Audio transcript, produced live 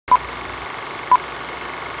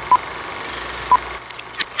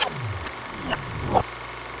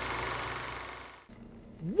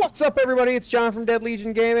What's up, everybody? It's John from Dead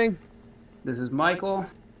Legion Gaming. This is Michael.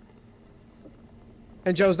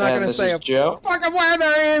 And Joe's not going to say a fucking word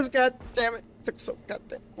there is. God damn it. Took so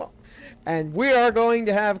goddamn long. And we are going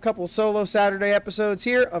to have a couple solo Saturday episodes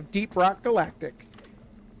here of Deep Rock Galactic.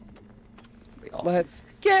 Awesome. Let's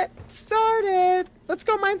get started. Let's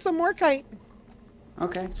go mine some more kite.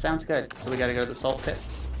 Okay, sounds good. So we got to go to the salt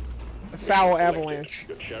pits. A foul avalanche.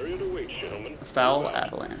 A foul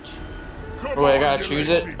avalanche. Wait, I gotta choose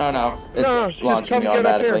it? Oh no. It's no, just come me get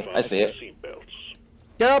up here. I see it.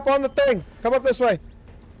 Get up on the thing. Come up this way.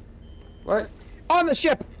 What? On the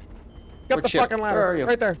ship. Get What the ship? fucking ladder. Where are you?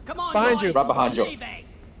 Right there. Come on, behind boys. you. Right behind you.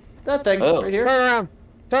 That thing, Oh. right here. Turn around.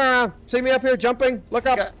 Turn around. See me up here jumping? Look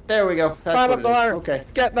up. There we go. That's Climb what up the it is. ladder. Okay.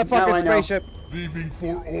 Get in the fucking spaceship. Leaving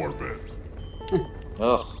for orbit.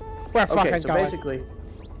 Ugh. We're Okay, fucking so going. basically,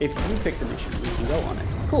 if you pick the mission, we can go on it.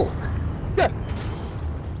 Cool. Yeah.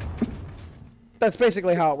 That's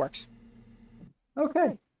basically how it works.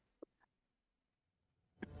 Okay.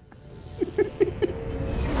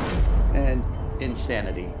 And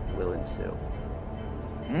insanity will ensue.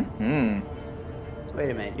 Mm-hmm. Wait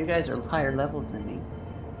a minute, you guys are higher levels than me.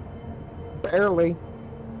 Barely.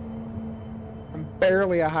 I'm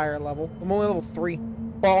barely a higher level. I'm only level 3.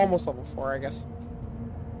 Well, almost level 4, I guess.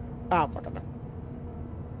 I don't fucking know.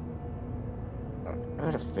 I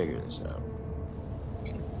gotta figure this out.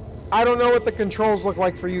 I don't know what the controls look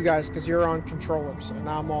like for you guys, because you're on controllers, and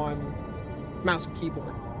I'm on mouse and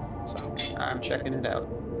keyboard. So I'm checking it out.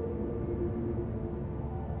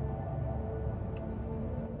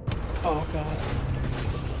 oh god.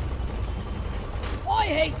 I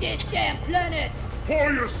hate this damn planet!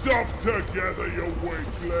 Pull yourself together, you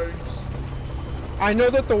weaklings. I know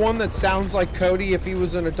that the one that sounds like Cody if he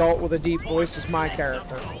was an adult with a deep voice is my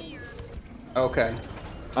character. Okay.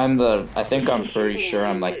 I think I'm pretty sure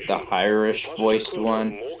I'm like the Irish voiced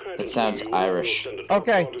one that sounds Irish.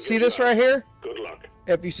 Okay, see this right here?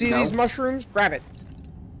 If you see these mushrooms, grab it.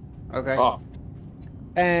 Okay. Oh.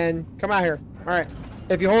 And come out here. Alright.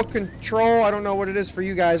 If you hold control, I don't know what it is for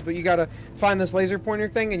you guys, but you gotta find this laser pointer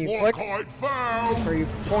thing and you click. Or you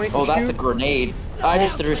point and Oh, that's shoot. a grenade. I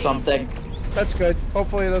just threw something. That's good.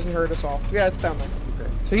 Hopefully it doesn't hurt us all. Yeah, it's down there.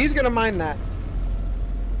 Okay. So he's gonna mine that.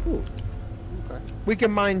 Ooh. Okay. We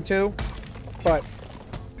can mine too, but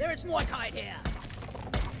There's more kite here!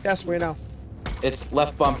 yes, we know. It's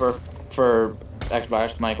left bumper for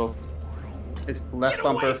Xbox, Michael. It's left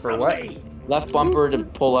bumper for what? Left bumper to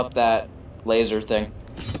pull up that laser thing.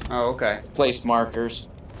 Oh, okay. Place markers.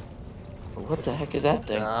 What the heck is that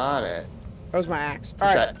thing? Got it. That was my axe.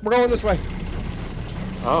 Alright, that? we're going this way.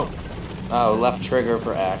 Oh. Oh, left trigger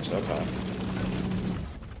for axe. Okay.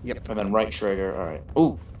 Yep. And then right trigger. All right.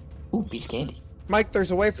 Ooh. Ooh, piece of candy. Mike,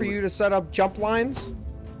 there's a way for you to set up jump lines.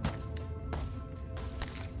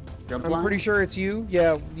 Jump I'm line? pretty sure it's you.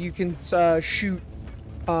 Yeah, you can shoot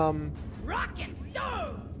Rock and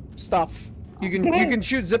stone! stuff. You can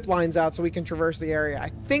shoot zip lines out so we can traverse the area. I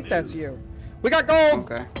think that's you. We got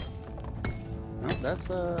gold! Okay. Oh, that's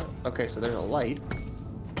okay, so there's a light.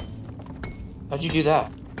 How'd you do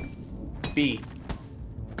that? B.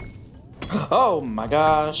 Oh my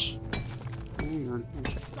gosh. Hang on.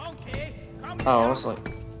 Donkey, come Oh, here. it's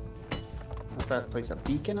like. I thought place a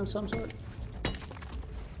beacon of some sort.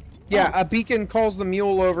 Yeah, a beacon calls the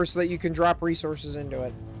mule over so that you can drop resources into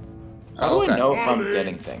it. How do okay. I know if I'm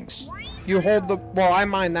getting things? You hold the... Well, I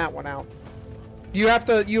mine that one out. You have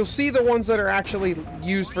to... You'll see the ones that are actually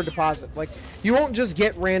used for deposit. Like, you won't just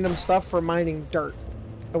get random stuff for mining dirt.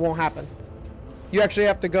 It won't happen. You actually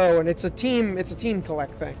have to go, and it's a team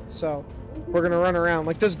collect thing. So, we're gonna run around.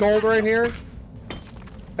 Like, this gold right here...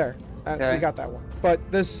 There. Okay. We got that one. But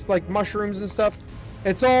this, like, mushrooms and stuff,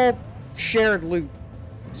 it's all shared loot.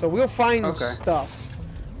 So, we'll find stuff.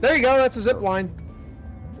 There you go, that's a zip line.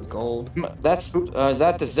 Gold. That's is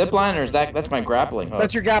that the zip line or is that's my grappling hook?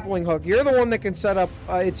 That's your grappling hook. You're the one that can set up,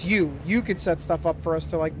 it's you. You could set stuff up for us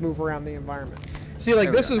to, like, move around the environment. See,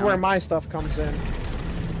 like, this is where my stuff comes in.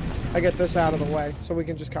 I get this out of the way, so we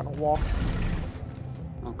can just kind of walk.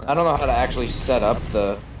 Okay. I don't know how to actually set up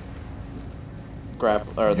the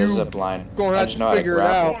the zip line. Gonna I have just to know how to figure it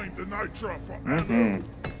grapple. out. Find the nitro for Mm-hmm.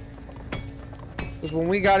 Because when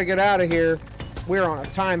we gotta get out of here, we're on a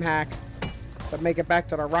time hack to make it back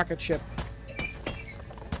to the rocket ship.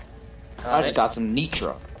 I just got some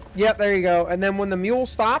nitro. Yep, there you go. And then when the mule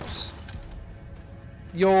stops,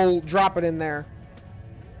 you'll drop it in there.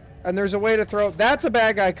 And there's a way to throw... That's a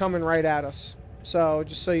bad guy coming right at us. So,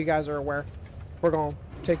 just so you guys are aware. We're going to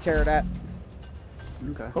take care of that.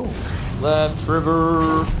 Okay. Oh, left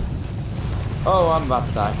trigger. Oh, I'm about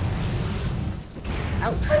to die.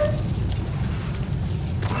 Ouch.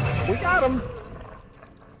 We got him.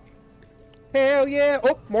 Hell yeah.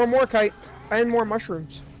 Oh, more kite. And more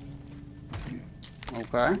mushrooms.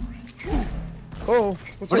 Okay. Oh,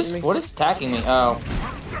 what's hitting me? What is attacking me? Oh,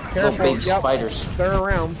 little Careful. big Yep, spiders. they're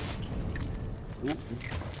around.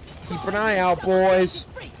 Keep an eye out, boys.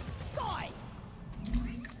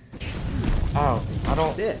 Oh, I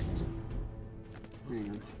don't. This. Hang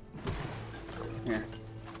on. Here.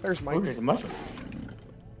 There's Mike. Oh, there's a mushroom.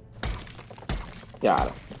 Got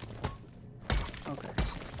it. Okay.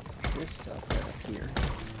 So this stuff right up here.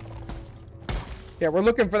 Yeah, we're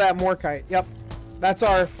looking for that Morkite. Yep. That's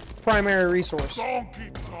our primary resource.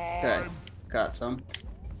 Donkey Okay. time. Got some.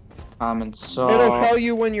 Common saw. It'll tell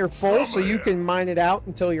you when you're full, so you can mine it out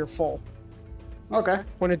until you're full. Okay.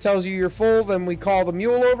 When it tells you you're full, then we call the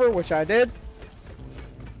mule over, which I did,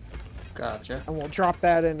 Gotcha. and we'll drop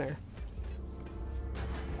that in there.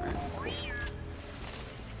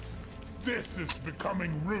 This is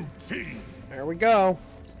becoming routine. There we go.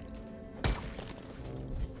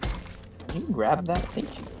 Can you grab that?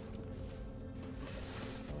 Thank you.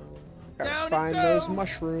 Gotta Down it find those goes.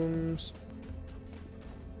 mushrooms.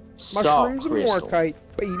 Salt Mushrooms and crystal. Morkite,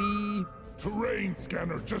 baby. Terrain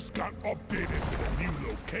scanner just got updated with a new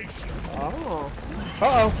location. Oh.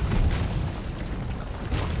 Uh-oh.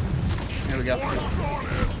 Here we go.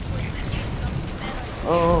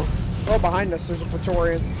 Oh, Oh, behind us, there's a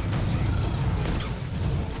Praetorian.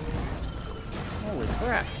 Holy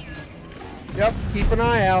crap. Yep, keep an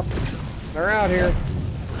eye out. They're out here.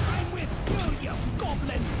 I'm with you, you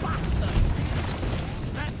goblin bastard!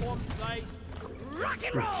 Platforms placed. Rock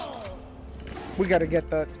and roll! We gotta get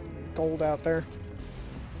that gold out there.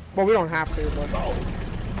 Well, we don't have to, but...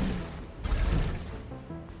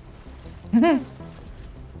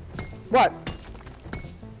 What?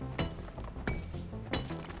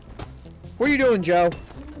 What are you doing, Joe?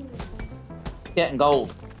 getting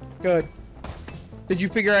gold. Good. Did you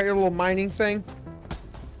figure out your little mining thing?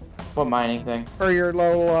 What mining thing? Or your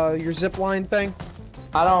little, your zip line thing?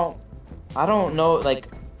 I don't know, like,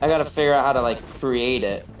 I gotta figure out how to, like, create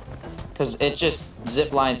it. Because it just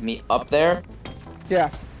zip lines me up there, Yeah.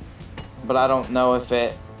 but I don't know if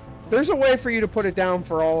it... There's a way for you to put it down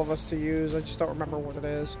for all of us to use. I just don't remember what it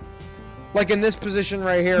is. Like in this position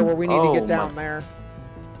right here where we need to Oh, get down my- there.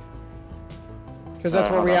 Because that's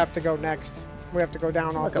where hold we on. have to go next. We have to go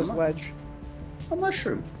down off Like a this mu- ledge. A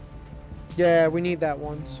mushroom. Yeah, we need that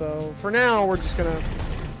one. So for now, we're just gonna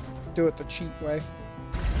do it the cheap way.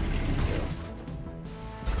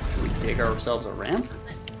 We dig ourselves a ramp?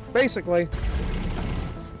 Basically.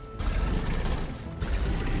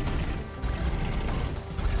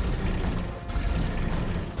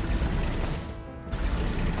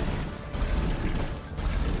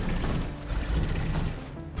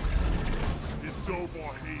 It's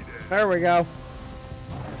overheated. There we go.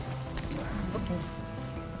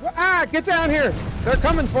 Ah, get down here! They're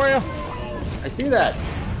coming for you! I see that.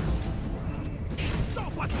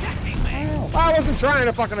 Stop attacking me! I wasn't trying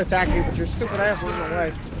to fucking attack you, but your stupid ass was in the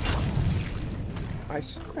way.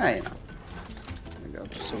 Nice. Ah, you know. There we go,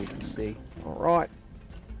 just so we can see. Alright.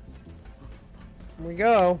 Here we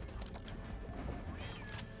go.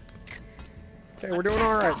 Okay, we're doing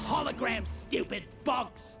alright. Hologram, stupid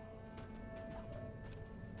bugs!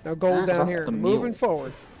 Now gold down that's here. the Moving mule.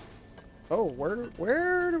 forward. Oh,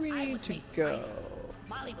 where do we need to go?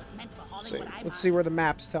 Molly was meant for Let's see. Hollywood. Let's see where the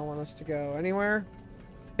map's telling us to go. Anywhere?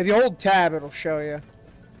 If you hold tab, it'll show you.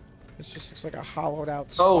 This just looks like a hollowed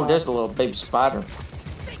out spot. Oh, there's a little baby spider.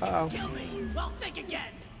 Uh-oh. Kill me! Well, think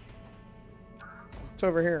again! It's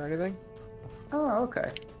over here. Anything? Oh,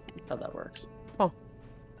 okay. That's how that works.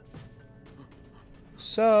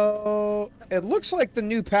 So, it looks like the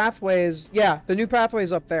new pathway is... Yeah, the new pathway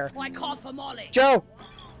is up there. I called for Molly! Joe!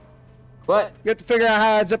 What? You have to figure out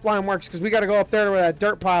how that zip line works, because we got to go up there to where that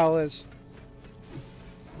dirt pile is.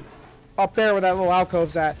 Up there where that little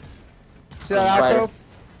alcove's at. See that Right. alcove?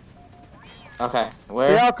 Okay, The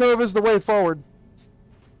where? alcove is the way forward.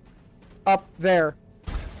 Up there.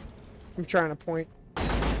 I'm trying to point.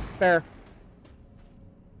 There.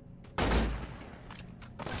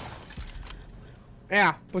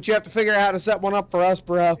 Yeah, but you have to figure out how to set one up for us,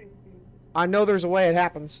 bro. I know there's a way it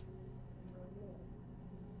happens.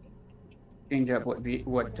 Change up what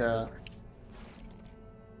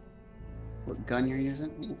gun you're using?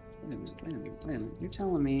 Ooh, wait a minute. You're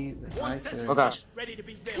telling me that I could... Oh gosh. Ready to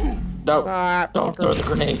be zero. No. Ah, Don't throw the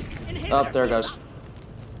grenade. Oh, there it goes.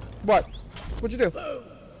 What? What'd you do?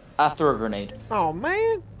 I threw a grenade. Oh,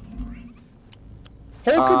 man.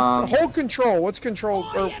 Hold control. What's control?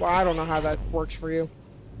 Or, well, I don't know how that works for you.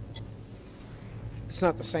 It's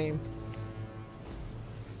not the same.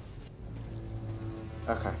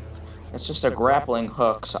 Okay. It's just a grappling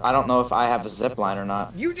hook, so I don't know if I have a zip line or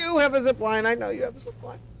not. You do have a zip line. I know you have a zip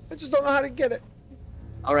line. I just don't know how to get it.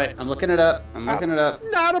 All right, I'm looking it up. I'm looking it up.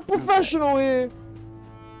 Not a professional here.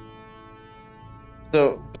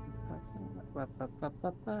 So,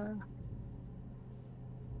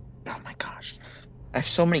 oh my gosh. I have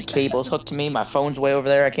so many cables hooked to me. My phone's way over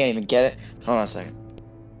there. I can't even get it. Hold on a second.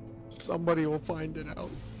 Somebody will find it out.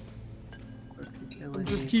 I'm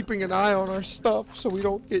just keeping an eye on our stuff so we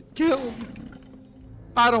don't get killed.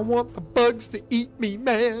 I don't want the bugs to eat me,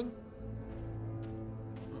 man.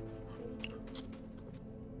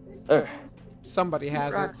 Somebody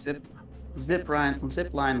has it. Zip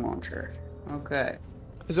line launcher. Okay.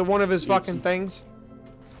 Is it one of his fucking things?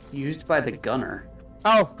 Used by the gunner.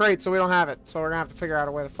 Oh, great. So we don't have it. So we're gonna have to figure out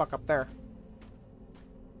a way the fuck up there.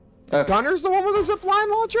 The gunner's the one with the zip line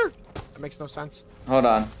launcher? That makes no sense. Hold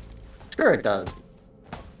on. Sure it does.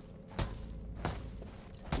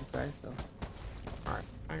 Okay, so. Alright,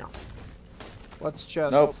 hang on. Let's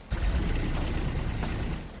just... Nope.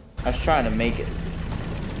 I was trying to make it.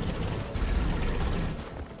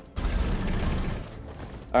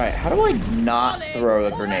 Alright, how do I not throw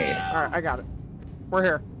a grenade? Alright, I got it. We're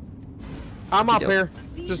here. I'm up here.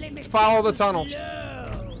 Just follow the tunnel.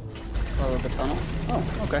 Follow the tunnel? Oh,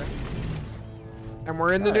 okay. And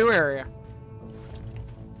we're in the new area.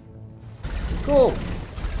 Cool.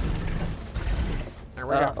 There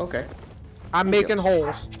we go. Okay. I'm making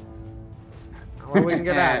holes. Well, we can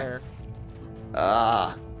get out of here.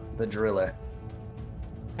 Ah, the driller.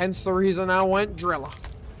 Hence the reason I went driller.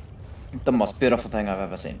 The most beautiful thing I've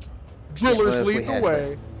ever seen. Drillers Well, if lead we the had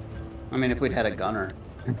way. I mean, if we'd had a gunner.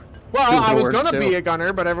 Well, I was Would gonna work, be too. a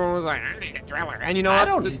gunner, but everyone was like, I need a driller. And you know I what?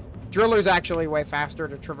 don't- The driller's actually way faster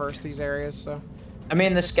to traverse these areas, so. I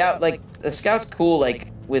mean, the scout's cool, like,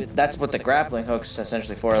 that's what the grappling hook's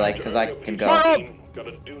essentially for, like, because I can go. Oh! Got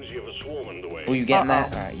a doozy of a swarm underway. Oh, you getting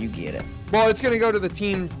that? Alright, you get it. Well, it's gonna go to the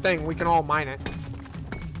team thing. We can all mine it.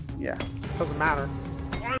 Yeah. Doesn't matter.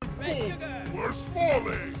 I'm full. We're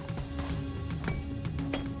smalling.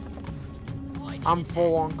 I'm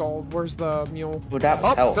full on gold. Where's the mule? Oh, that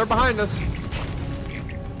was Oh, health. they're behind us.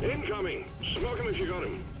 Incoming. Smoke him if you got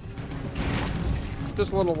him.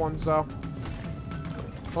 Just little ones, though.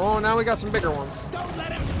 Oh, now we got some bigger ones. Don't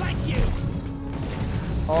let him flank you.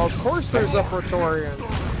 Of course there's a Praetorian.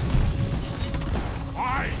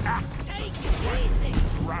 I act Take it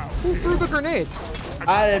easy. proud. Who threw the grenade?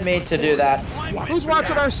 I didn't mean to do that. Who's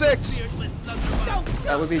watching our six?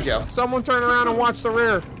 That would be Joe. Someone turn around and watch the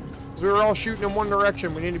rear. 'Cause we were all shooting in one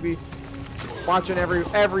direction. We need to be watching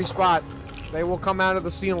every spot. They will come out of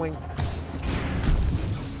the ceiling.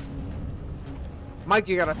 Mike,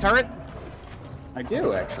 you got a turret? I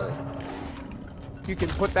do, actually. You can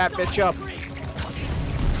put that bitch up.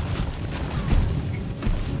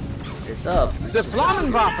 It's up. The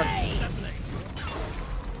Flammenwaffen.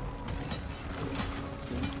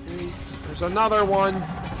 There's another one.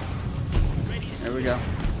 There we go.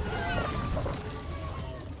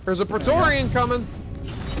 There's a Praetorian coming.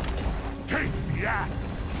 Taste the axe.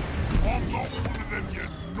 I'm not one of them, you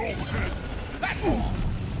naughty.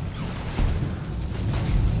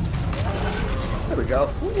 There we go.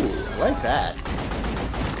 Ooh, like that.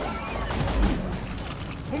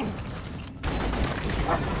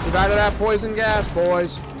 Get out of that poison gas,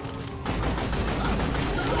 boys.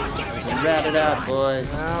 Rat it out, boys.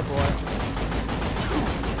 Ah, boy.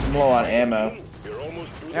 I'm low on ammo. You're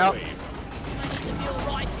almost through Yep. the wave. I need to feel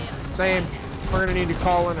right here. Same. We're gonna need to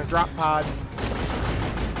call in a drop pod.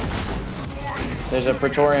 There's a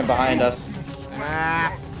Praetorian behind us.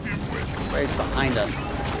 Ah. Right behind us.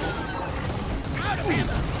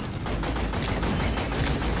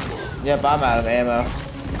 Yep, I'm out of ammo.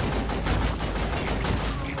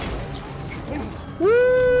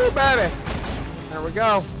 Woo, baby. There we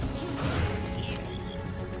go.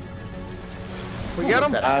 We get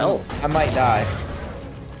him? Health. I might die.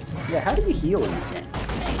 Yeah, how do you heal in this game?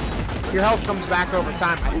 Your health comes back over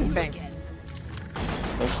time, I think.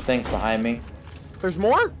 There's things behind me. There's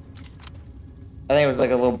more? I think it was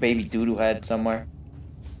like a little baby doodoo head somewhere.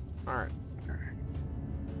 Alright.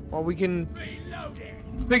 Well, we can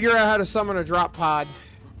figure out how to summon a drop pod.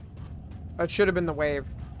 That should have been the wave.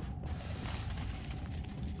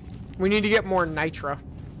 We need to get more nitra.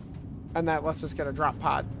 And that lets us get a drop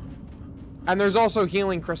pod. And there's also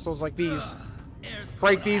healing crystals like these.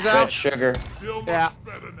 Break these Red out, sugar. Feel much Yeah.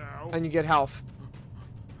 better now. and you get health.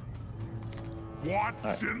 Watch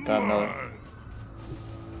Alright, and got another. learn.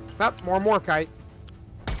 Yep, more kite.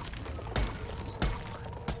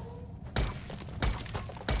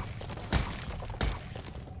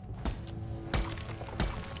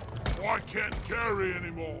 Watch can't carry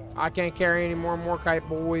anymore. I can't carry any more Morkite,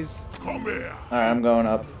 boys. Come here. Alright, I'm going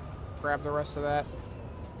up. Grab the rest of that.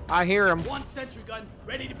 I hear him. One sentry gun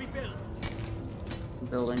ready to be built. I'm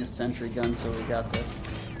building a sentry gun, so we got this.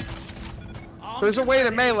 There's a way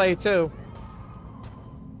to melee, too.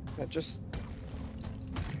 Yeah, just...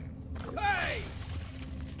 Hey!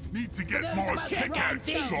 Need to get more pickaxe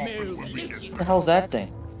sharpened when we get What the hell's that thing?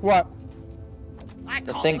 What?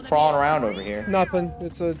 The thing crawling around over here. Nothing.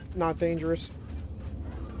 It's not dangerous.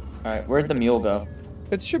 Alright, where'd the mule go?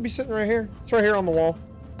 It should be sitting right here. It's right here on the wall.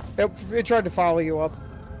 It tried to follow you up.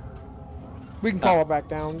 We can call it back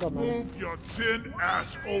down. Doesn't matter. Move your tin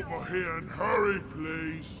ass over here and hurry,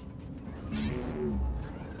 please.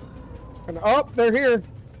 Oh, they're here.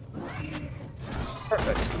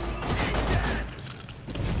 Perfect.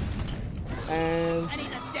 And I need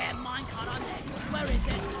a damn minecart on there. Where is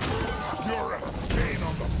it? You're a stain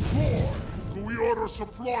on the floor. Do we order a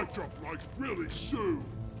supply drop like really soon?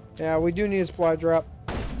 yeah, we do need a supply drop.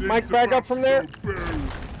 Things Mike, back about up from to there. go boom.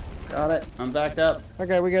 Got it. I'm backed up.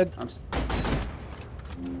 Okay, we good. I'm.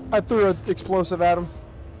 I threw an explosive at him.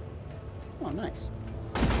 Oh, nice.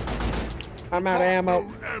 I'm out of ammo.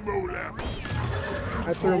 No ammo left.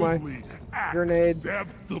 I threw my Totally grenade.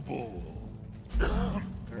 acceptable.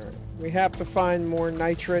 We have to find more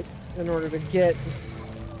nitrate in order to get...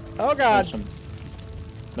 Oh, There's, God.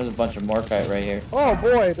 there's a bunch of Morkite right here. Oh,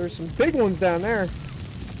 boy. There's some big ones down there.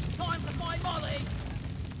 Time for my molly.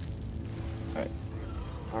 Alright.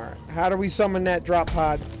 All right. How do we summon that drop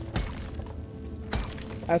pod?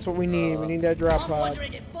 That's what we need. We need that drop I'm pod.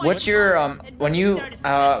 wondering if fire What's your, and when moving you, dirt is the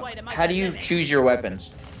best way to make how do a you living? choose your weapons?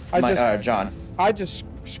 John? I just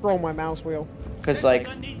scroll my mouse wheel. Because, Sentry like,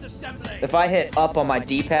 gun needs assembly. if I hit up on my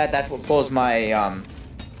D-pad, that's what pulls my, Armed.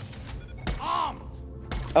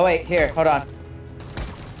 Oh, wait, here, hold on.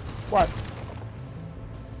 What?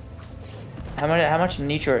 How much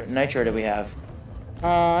nitro do we have?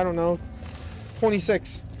 I don't know.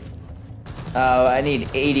 26. I need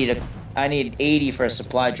 80 for a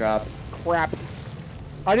supply drop. Crap.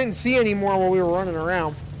 I didn't see any more while we were running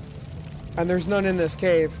around. And there's none in this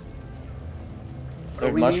cave.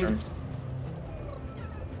 There's we mushrooms.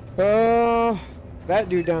 That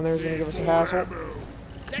dude down there is gonna give us a hassle. Ammo.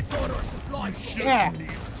 Let's order a supply You ship. shouldn't Yeah.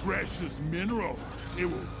 need precious minerals. It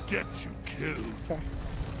will get you killed. Okay.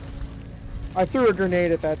 I threw a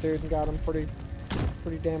grenade at that dude and got him pretty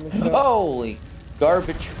damaged up. Holy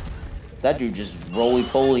garbage. That dude just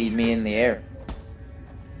roly-poly'd me in the air.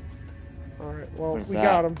 Alright, well, What is we that?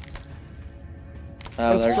 got him.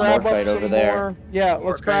 Oh, Let's there's grab up Morkite some over there. more. Yeah,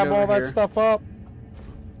 let's Morkite grab all over that here. stuff up.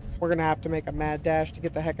 We're gonna have to make a mad dash to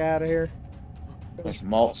get the heck out of here. There's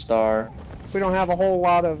Malt Star. We don't have a whole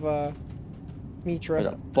lot of There's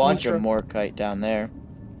a bunch of Morkite down there.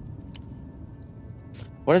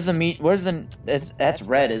 What is the meat? What is the? That's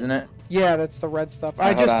red, isn't it? Yeah, that's the red stuff. I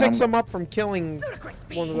Hold just on, picked I'm- some up from killing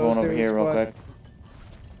one of I'm those going over dudes. here real but quick.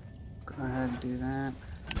 Go ahead and do that.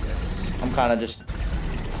 Yes. I'm kind of just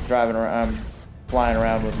driving around, flying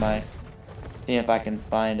around with my, seeing if I can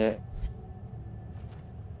find it.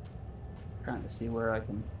 Trying to see where I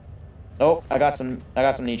can. Oh, I got some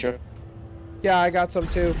nitro. Yeah, I got some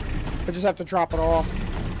too. I just have to drop it off.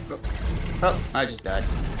 Oh, I just died.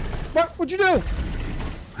 What? What'd you do?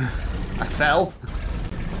 I fell.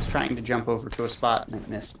 I was trying to jump over to a spot and it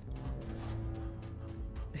missed.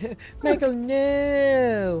 Michael,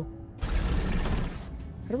 no!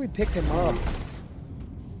 How do we pick him up?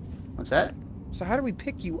 What's that? So how do we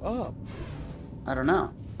pick you up? I don't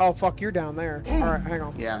know. Oh, fuck, you're down there. Alright, hang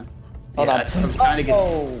on. Yeah. Hold yeah, on. I was trying to get.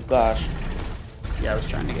 Oh gosh, Yeah, I was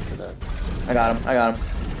trying to get to the. I got him.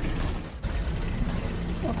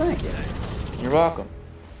 Oh, thank you. You're welcome.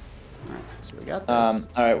 All right, so we got this.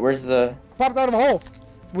 All right, where's the? Popped out of a hole!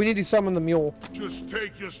 We need to summon the mule. Just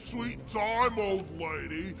take your sweet time, old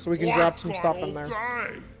lady. So we can Life's drop some got stuff in all there.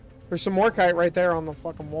 day. There's some Morkite right there on the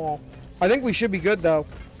fucking wall. I think we should be good, though.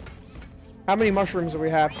 How many mushrooms do we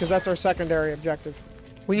have? Because that's our secondary objective.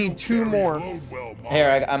 We need 2 more. Load well, Mom.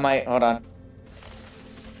 Here, I might. Hold on.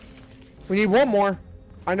 We need 1 more.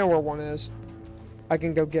 I know where 1 is. I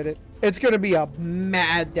can go get it. It's gonna be a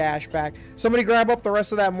mad dash back. Somebody grab up the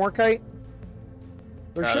rest of that Morkite.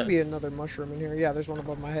 There Got should it. be another mushroom in here. Yeah, there's one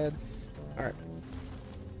above my head. Alright.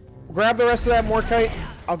 Grab the rest of that Morkite.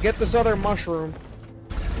 I'll get this other mushroom.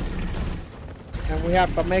 And we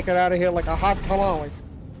have to make it out of here like a hot tamale.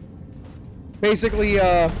 Basically,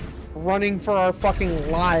 running for our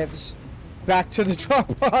fucking lives back to the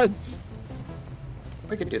drop pod.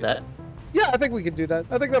 We could do that. Yeah, I think we could do that.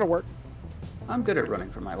 I think that'll work. I'm good at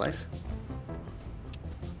running for my life.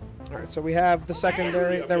 Alright, so we have the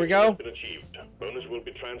secondary. There we go. Been achieved. Bonus will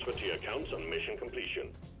be transferred to your accounts on mission completion.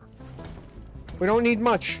 We don't need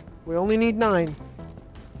much. We only need 9.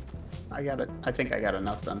 I got it. I think I got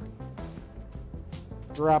enough then.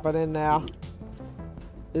 Drop it in now.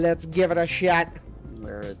 Let's give it a shot.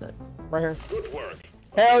 Where is it? Right here. Good work.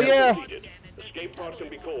 Hell yeah! Completed. Escape pod can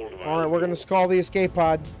be called via Alright, we're the gonna call the escape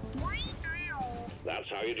pod. That's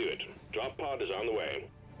how you do it. Drop pod is on the way.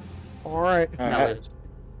 Alright. Now it's-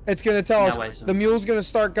 It's gonna tell us No way, son. the mule's gonna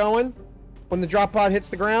start going when the drop pod hits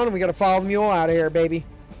the ground, and we gotta follow the mule out of here, baby.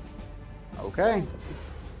 Okay.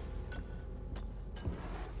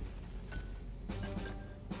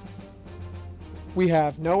 We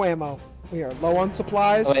have no ammo. We are low on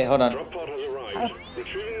supplies. Oh, wait, hold on. Drop pod has arrived.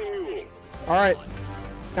 Retrieving the mule. Alright.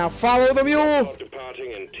 Now follow the mule! Pod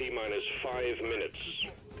departing in T-minus 5 minutes.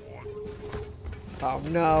 Oh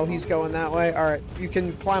no, he's going that way. Alright, you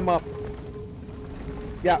can climb up.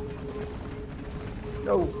 Yeah,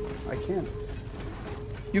 No, I can't.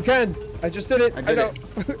 you can. I just did it. I did know.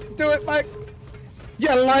 Do it, Mike.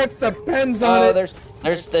 Your life depends on Oh, it.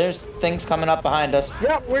 there's things coming up behind us.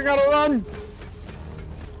 Yep, we gotta run.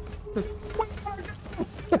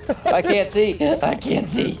 I can't see. I can't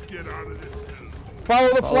see. Let's get out of this hell. Follow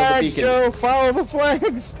the Follow the flags, beacon. Joe. Follow the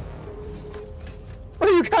flags. Where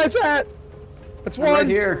are you guys at? That's I'm one. right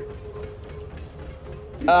here.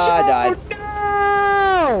 I died.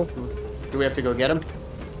 No! Do we have to go get him?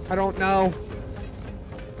 I don't know.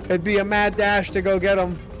 It'd be a mad dash to go get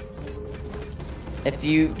him. If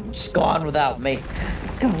you just go on without me.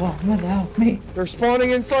 Go on without me. They're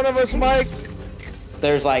spawning in front of us, Mike.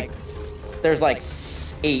 There's like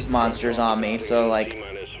 8 monsters on me, so like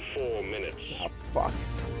T-minus 4 minutes. Fuck.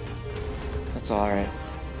 that's alright.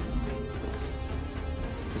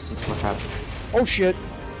 This is what happens. Oh shit.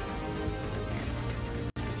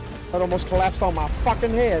 That almost collapsed on my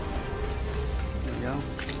fucking head. There we go.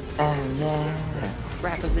 Oh yeah.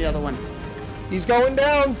 Crap is the other one. He's going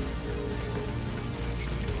down.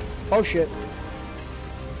 Oh shit.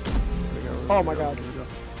 Oh my god.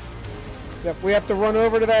 Yep, we have to run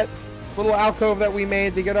over to that little alcove that we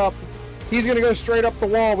made to get up. He's gonna go straight up the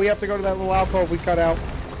wall. We have to go to that little alcove we cut out.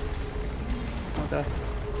 Okay.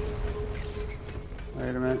 Wait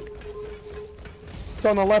a minute. It's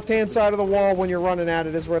on the left-hand side of the wall when you're running at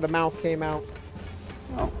it is where the mouth came out.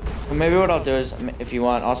 Oh. Well, maybe what I'll do is, if you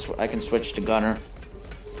want, I can switch to gunner.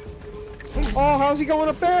 Oh, how's he going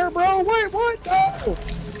up there, bro? Wait, what? Oh!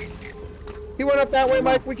 He went up that way,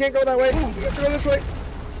 Mike. We can't go that way. We have to go this way.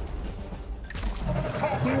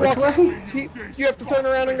 He walks. You have to turn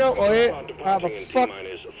around and go. Oh, yeah. How the fuck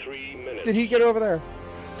T-minus 3 minutes. did he get over there?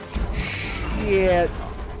 Shit.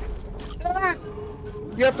 Ah!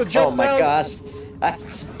 You have to jump Oh my down. gosh. I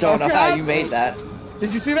don't know how you made that.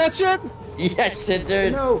 Did you see that shit? Yes, it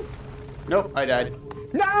did. No. Nope, I died.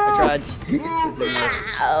 No! I tried.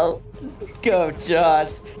 Oh, go,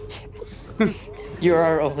 Josh. You're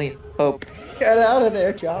our only hope. Get out of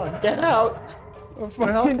there, John. Get out. A We're all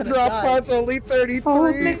fucking gonna drop die. pod's only 33.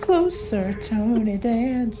 Hold me closer, Tony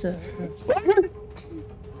Dancer.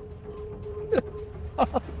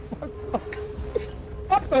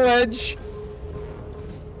 Up the ledge.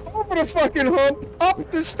 Over the fucking hump.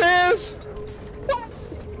 Up the stairs.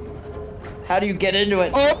 How do you get into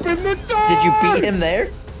it? Up in the door. Did you beat him there?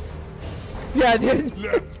 Yeah, I did.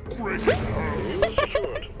 Let's bring it home. Mule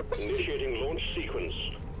secured. Initiating launch sequence.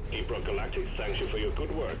 Deep Rock Galactic thanks you for your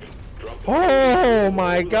good work. Drop pod. Oh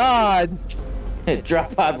my god.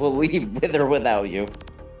 Drop pod will leave with or without you.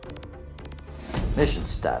 Mission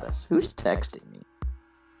status. Who's texting me?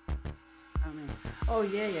 Oh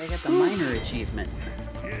yeah, I got the minor achievement.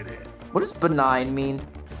 Get it. What does benign mean?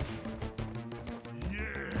 Yeah.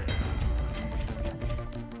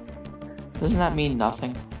 Doesn't that mean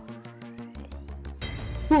nothing?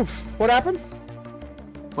 Oof. What happened?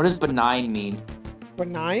 What does benign mean?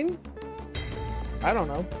 Benign? I don't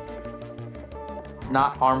know.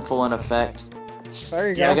 Not harmful in effect. There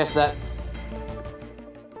you Yeah, go. I guess that.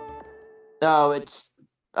 Oh, it's.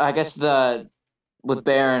 I guess with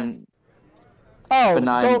Baron. Oh,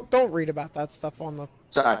 benign. don't read about that stuff on the.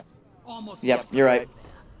 Sorry. Almost Yep, lost you're right.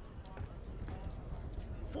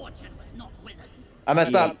 Fortune was not with us. I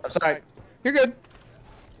messed up. I'm sorry. You're good.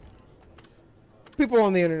 People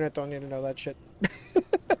on the internet don't need to know that shit.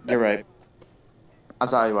 You're right. I'm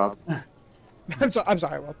sorry, Rob. I'm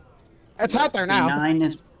sorry, Will. It's out there now.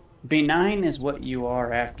 Benign is what you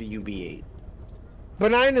are after you be 8.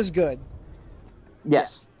 Benign is good.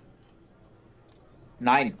 Yes.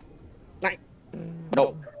 9. Nine.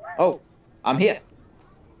 No. Oh, I'm here.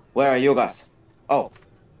 Where are you guys? Oh,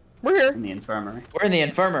 We're here. In the infirmary. we're in the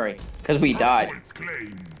infirmary because we died. Points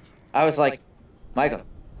claimed. I was like, Michael,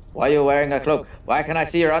 Why are you wearing a cloak? Why can I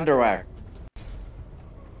see your underwear?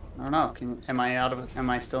 I don't know. Am I out of? Am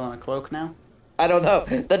I still in a cloak now? I don't know.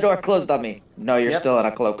 The door closed on me. No, you're Yep. still in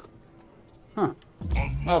a cloak. Huh.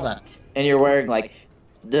 Well then. And you're wearing like,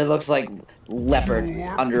 it looks like leopard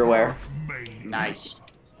underwear. Nice.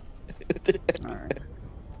 Alright.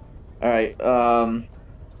 Alright,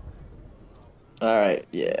 Alright,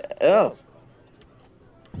 yeah. Oh.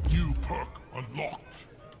 New perk unlocked.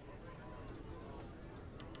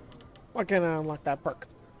 Why can't I unlock that perk?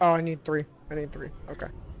 Oh, I need 3. I need 3. Okay.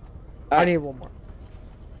 I need 1 more.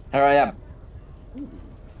 Here I am.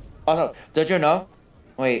 Oh no, don't you know?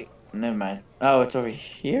 Wait, never mind. Oh, it's over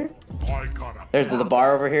here? I got a There's the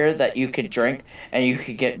bar over here that you could drink, and you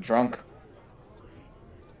could get drunk.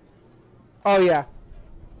 Oh, yeah.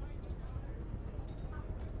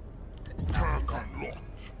 perk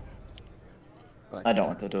unlocked. I don't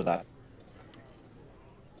want to do that.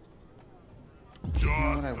 You know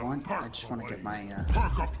what Just I a want? I perk just want to get away. my.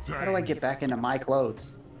 Perk update. How do I get back into my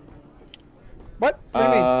clothes? What? What do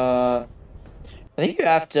you mean? I think you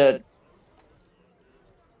have to...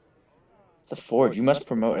 The Forge, you must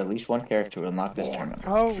promote at least one character to unlock this tournament.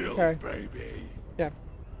 Oh, Kill, okay. baby. Yeah.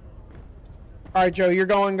 Alright, Joe, you're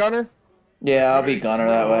going gunner? Yeah, I'll be gunner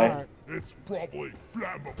that way. Alright. It's probably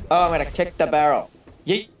flammable. Oh, I'm gonna kick the barrel.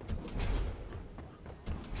 Yeet.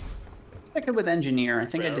 I could with engineer. I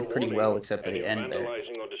think I Fair did pretty warning, well, except for any the end there.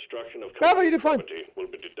 vandalizing or destruction of No, you company did fine. property will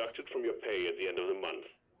be deducted from your pay at the end of the month.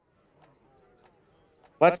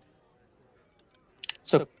 What?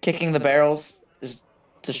 So kicking the barrels is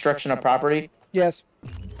destruction of property? Yes.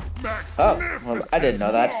 Oh, well, I didn't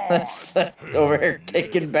know that. Over here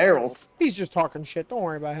kicking barrels. He's just talking shit. Don't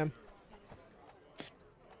worry about him.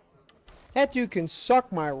 That dude can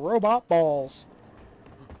suck my robot balls.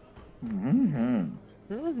 Mm-hmm.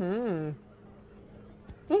 Mm-hmm.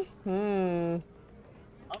 Mm-hmm.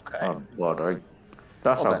 Okay. Oh, bloody.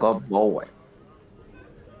 That's Hold a on. good boy.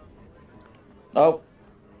 Oh,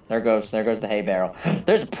 there goes the hay barrel.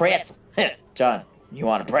 There's a pretzel. John, you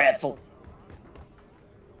want a pretzel?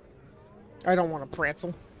 I don't want a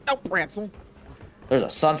pretzel. No pretzel. There's a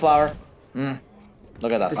sunflower.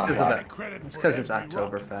 Look at that It's 'cause of sunflower. that. Credit It's for 'cause it's every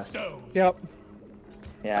rock and Oktoberfest. stone. Yep.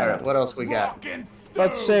 Yeah, I All right. know. What else we got? Rock and stone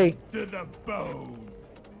Let's see. to the bone.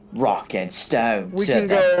 Rock and stone. We to can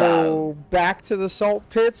the go bone. back to the salt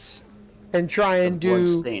pits and try and The do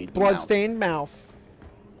bloodstained bloodstained mouth.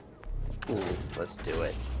 Ooh, let's do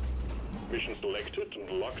it. Mission selected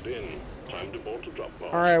and locked in. Time to board to drop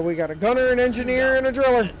off. Alright, we got a gunner, an engineer, and a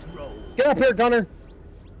driller. Let's roll. Get up here, gunner.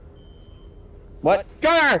 What?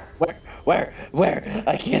 Gunner! Where?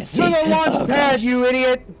 I can't see. To the launch Oh, pad, gosh. you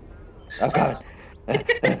idiot! Oh god.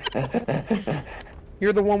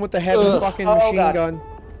 You're the one with the heavy Ugh. fucking Oh, machine God. gun.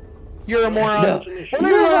 You're a moron. No. What are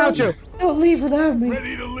you without you? Don't leave without me.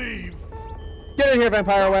 Ready to leave. Get in here,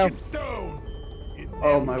 vampire Rock whale. and stone. It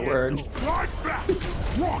Oh, never my gets word. old. Like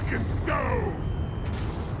that. Rock and stone.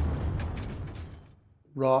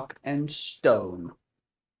 Rock and stone.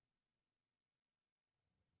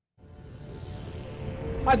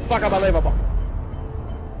 That's fucking unbelievable.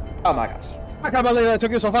 Oh my gosh. I can't believe it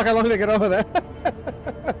took you so fucking long to get over there.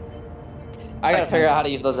 I gotta figure out how to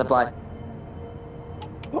use those zipline.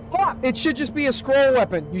 It should just be a scroll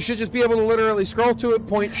weapon. You should just be able to literally scroll to it,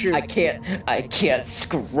 point, shoot. I can't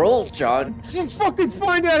scroll, John. Just fucking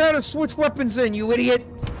find out how to switch weapons in, you idiot.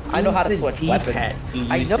 I know how to The switch D-pad. weapons. You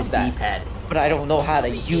I use know the that. D-pad. But I don't know how to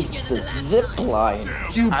use the zip line.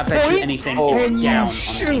 You I bet you point anything Oh, it's and you down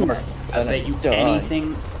shoot. on the I bet you Done.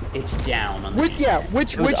 anything it's down on the Which, yeah,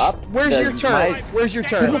 which, It was up where's your to turn? my- Where's your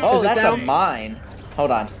turn? Oh, Is it that's a down? mine.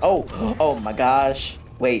 Hold on. Oh my gosh.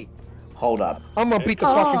 Wait. Hold up. I'm gonna beat the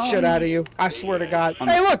fucking shit out of you. I swear to God. On-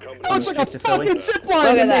 Hey, look! It looks like a It's a Philly. fucking zip Look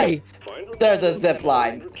line to at that. me! There's a zip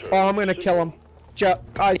line. Oh, I'm gonna kill him.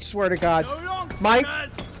 I swear to God. So long, Mike?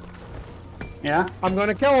 sinners. Yeah? I'm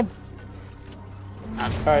gonna kill him.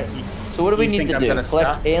 Alright. So what do we You need think to I'm do? gonna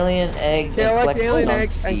Collect stop? alien eggs and Collect collect alien gold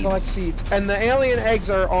eggs and seeds. collect seeds. And the alien eggs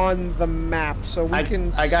are on the map, so we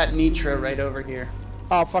can... I got Nitra right over here.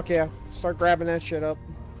 Oh, fuck yeah. Start grabbing that shit up.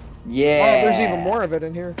 Yeah. Oh, there's even more of it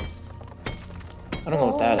in here. I don't know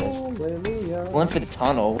what that is. Hallelujah. One for the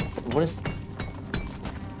tunnel. What is...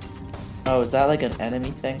 Oh, is that like an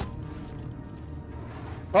enemy thing?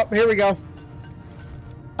 Oh, here we go.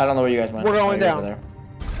 I don't know where you guys went. We're going Oh, you're down. over there.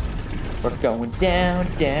 We're going down.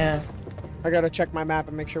 I gotta check my map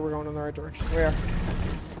and make sure we're going in the right direction. We are.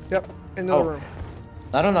 Yep, into the Oh. room.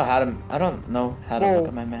 I don't know how to Whoa. look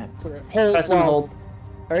at my map. Hold, Press and well, hold.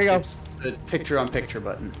 there you go. It's the picture-on-picture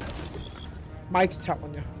button. Mike's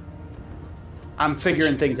telling you. I'm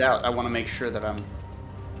figuring things out. I want to make sure that I'm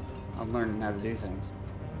learning how to do things.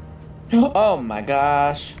 Oh my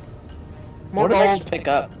gosh. More What did I gold. just pick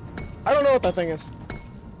up? I don't know what that thing is.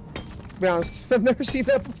 To be honest, I've never seen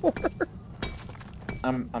that before.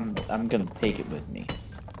 I'm gonna take it with me.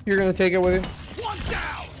 You're gonna take it with you? One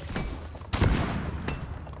down.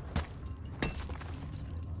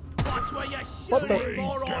 Watch where you're What the- shooting,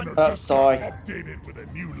 moron. Scanner Oh, just sorry. got updated with a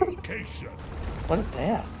new location. What is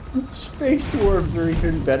that? Space dwarves are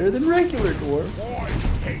even better than regular dwarves. I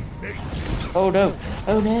hate nature. Oh no.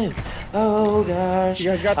 Oh no. Oh gosh. You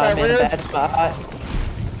guys got that I'm in a rear? bad spot.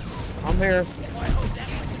 I'm here.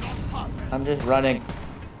 I'm just running.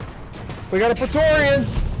 We got a Praetorian.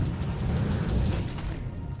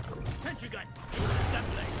 Sentry gun.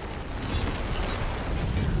 Assembly.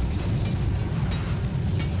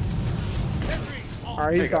 Sentry. All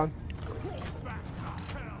right, he's gone.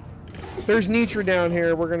 There's Nitra down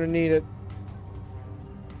here. We're gonna need it.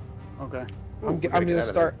 Okay. I'm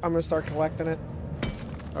gonna start collecting it.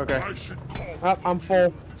 Okay. I should call. Oh, I'm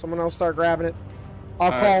full. Someone else start grabbing it.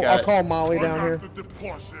 All right, got I'll it. call Molly I down got here. the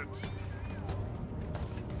deposit.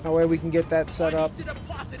 That way we can get that set up. To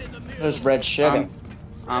deposit in the middle. There's red sugar.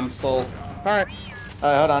 I'm full. All right.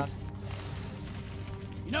 Alright, hold on.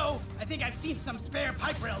 You know, I think I've seen some spare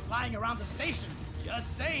pipe rails lying around the station.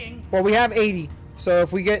 Just saying. Well, we have 80, so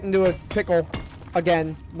if we get into a pickle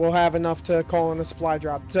again, we'll have enough to call in a supply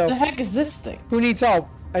drop. What So, the heck is this thing? who needs help?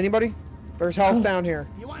 Anybody? There's health down here.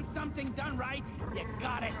 You want something done right? You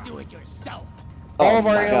gotta do it yourself. All of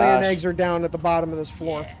our my alien gosh. eggs are down at the bottom of this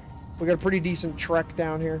floor. Yes. We got a pretty decent trek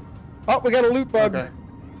down here. Oh, we got a loot bug. Okay.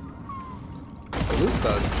 Loot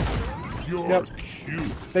bug. You're Yep.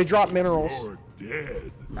 cute. They drop minerals. You're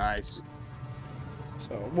dead. Nice.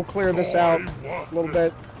 So we'll clear this out a little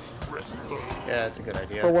bit Crystal. Yeah, that's a good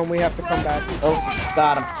idea. for when we have to come back. Oh,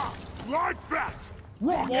 got him. Like that.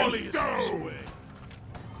 Rock and stone.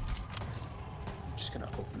 Just gonna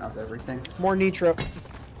open up everything. More nitro.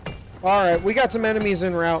 All right, we got some enemies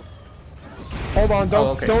en route. Hold on, don't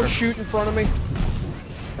Oh, okay, don't perfect. shoot in front of me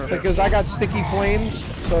because I got sticky flames,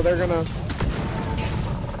 so they're gonna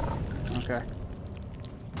Okay.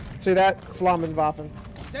 see that Flammenwaffen.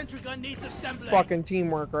 Sentry gun needs assembly. Fucking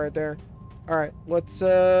teamwork right there. All right, let's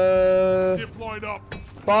Zip line up.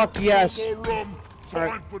 fuck yes. Go room. Time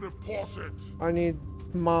Alright. for deposit. I need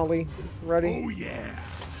Molly. Ready? Oh yeah.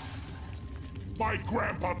 My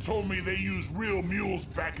grandpa told me they used real mules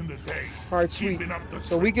back in the day. All right, sweet. Keeping up the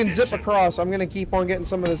So we can zip tradition. across. I'm gonna keep on getting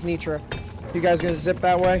some of this nitra. You guys gonna zip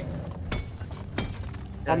that way?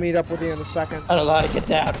 I'll meet up with you in a second. I don't know how to get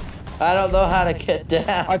down. I don't know how to get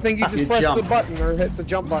down. I think you just You press jump. the button or hit the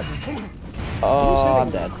jump button. Oh, I'm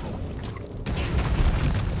dead.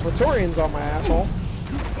 Praetorian's on my asshole.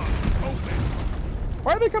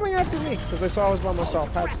 Why are they coming after me? Because they saw I was by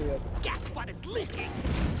myself. Had to be it. Gas spot is leaking.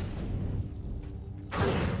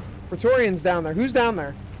 Praetorian's down there. Who's down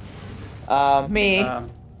there? Me.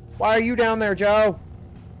 Why are you down there, Joe?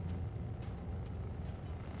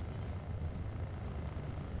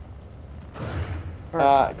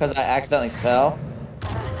 Because I accidentally fell.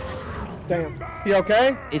 Damn. You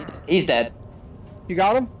okay? He's dead. You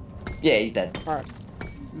got him? Yeah, he's dead. All right.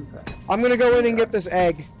 I'm gonna go in and get this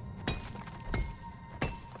egg.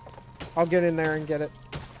 I'll get in there and get it.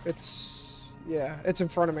 Yeah, it's in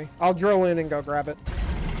front of me. I'll drill in and go grab it.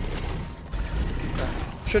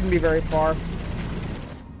 Shouldn't be very far.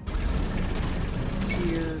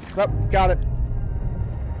 Here. Oh, got it.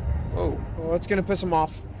 Whoa. Oh, it's gonna piss him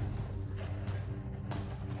off.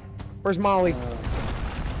 Where's Molly?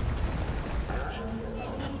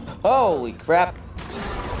 Holy crap.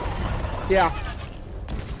 Yeah.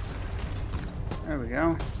 There we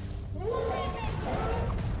go.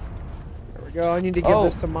 There we go. I need to give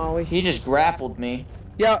this to Molly. He just grappled me.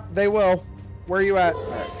 Yeah, they will. Where are you at?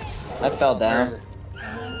 I fell Where is down. it?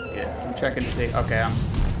 Yeah, I'm checking to see. Okay,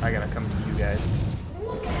 I gotta come to you guys.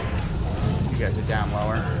 You guys are down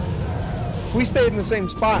lower. We stayed in the same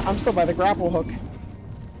spot. I'm still by the grapple hook.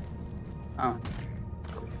 Oh.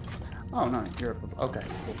 Oh no, you're okay.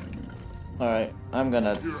 Cool. Alright, I'm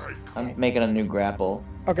making a new grapple.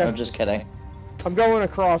 Okay. I'm just kidding. I'm going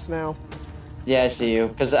across now. Yeah, I see you.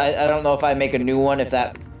 Because I don't know if I make a new one, if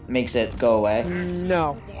that makes it go away.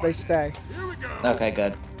 No, they stay. Okay,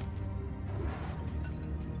 good.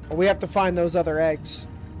 We have to find those other eggs,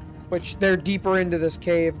 which they're deeper into this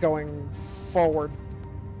cave going forward.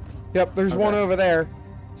 Yep, there's one over there.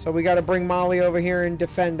 So we got to bring Molly over here and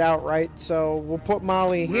defend outright. So we'll put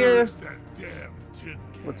Molly here. Where's that damn tin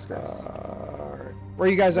can? What's this? Where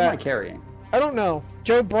you guys What am I at? carrying? I don't know.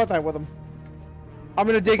 Joe brought that with him. I'm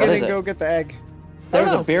gonna dig What in is and it? go get the egg. There I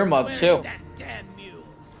was don't a know. beer mug, Where's too. that damn mule?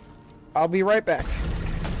 I'll be right back.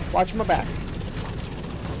 Watch my back.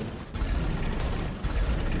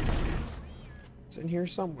 in here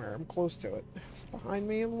somewhere. I'm close to it. It's behind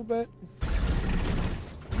me a little bit.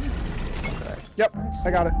 Yep,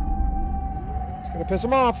 I got it. It's gonna piss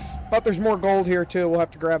him off. But there's more gold here too. We'll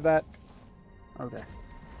have to grab that. Okay.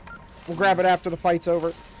 We'll grab it after the fight's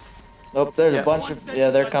over. Oh, there's Yeah. a bunch of... Yeah,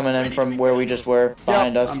 they're coming in from where we just were.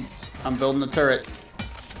 Behind us. I'm building the turret.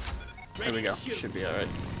 There we go. Should be alright.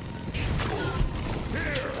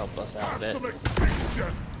 Should help us out a bit. Some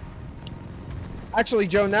extinction. Actually,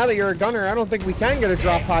 Joe, now that you're a gunner, I don't think we can get a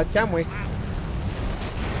drop pod, can we?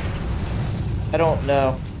 I don't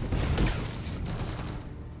know.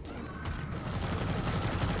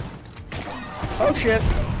 Oh shit.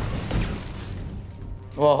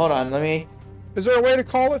 Well, hold on. Let me... Is there a way to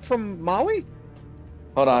call it from Molly?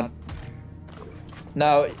 Hold on.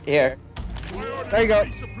 No, here. There you go.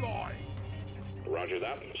 Resupply. Roger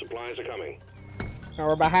that. Supplies are coming. Now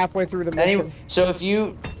we're about halfway through the mission. Anyway, so if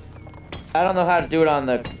you... I don't know how to do it on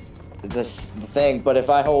the thing, but if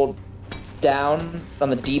I hold down on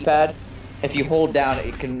the D-pad, if you hold down,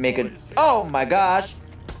 it can make a... Oh my gosh!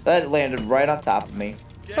 That landed right on top of me.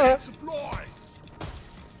 Getting supplies.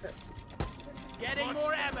 Getting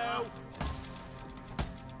more ammo.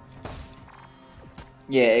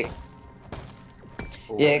 Yeah,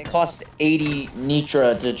 it costs 80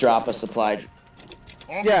 nitra to drop a supply.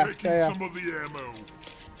 I'm Yeah, taking yeah. some of the ammo.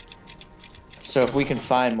 So if we can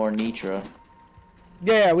find more nitra.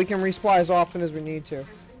 Yeah, we can resupply as often as we need to.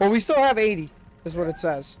 Well, we still have 80, is what it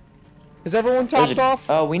says. Is everyone There's topped a- off?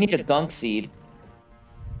 Oh, we need a gunk seed.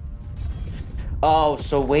 Oh,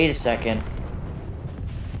 so wait a second.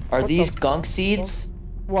 Are What these the gunk seeds?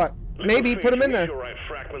 What? Maybe, put them in there. Meteorite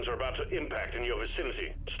fragments are about to impact in your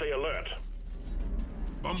vicinity. Stay alert.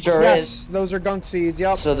 Sure Yes, is. those are gunk seeds,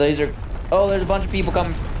 yep. So these are... Oh, there's a bunch of people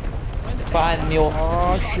coming behind the mule.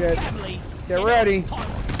 Oh shit. Get ready.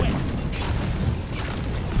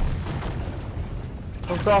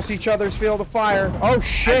 Don't cross each other's field of fire. Oh I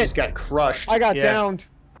shit! just got crushed. I got Yeah, downed.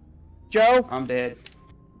 Joe? I'm dead.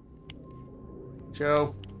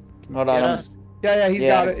 Joe. Hold Get on. us? Yeah, he's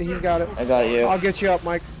Yeah. got it. He's got it. I got you. I'll get you up,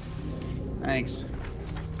 Mike. Thanks.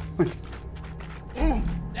 That was close.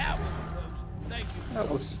 Thank you. That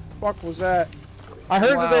was... Fuck was that? I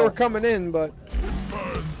heard that they Wow. were coming in, but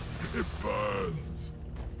It burns.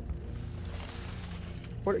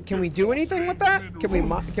 what? Can we do anything with that? Can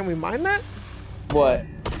we mine that? What?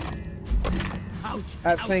 Ouch.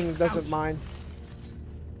 That ouch, thing doesn't ouch. mine.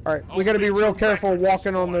 All right, we got to be real careful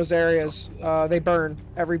walking on those areas. They burn.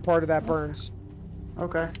 Every part of that burns.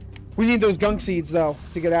 Okay. We need those gunk seeds though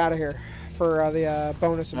to get out of here for the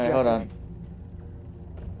bonus Alright, objective. hold on.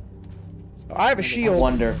 I have a I shield.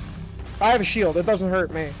 wonder. I have a shield. It doesn't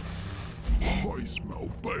hurt me. I smell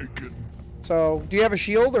bacon. So, do you have a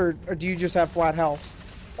shield or do you just have flat health?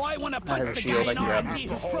 I want to I have punch a the shield guy I can grab. in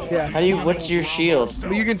the throat. Yeah. How do you... What's your shield?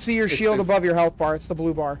 But you can see your It's shield the- above your health bar. It's the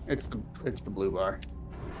blue bar. It's the blue bar.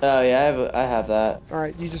 Oh, yeah, I have that. All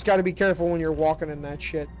right, you just got to be careful when you're walking in that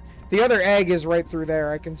shit. The other egg is right through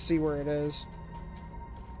there. I can see where it is.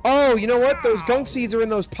 Oh, you know what? Those gunk seeds are in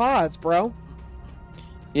those pods, bro.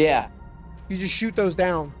 Yeah. You just shoot those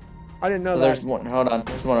down. I didn't know So that. there's one. Hold on.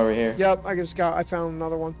 There's one over here. Yep, I found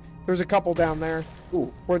another one. There's a couple down there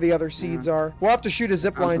Ooh. where the other seeds are. We'll have to shoot a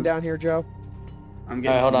zip line Awesome. down here, Joe. I'm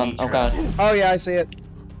getting Alright, hold some on. I'm nitro. coming. Oh yeah, I see it.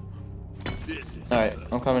 Alright,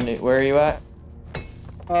 I'm coming to... Where are you at?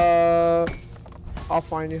 I'll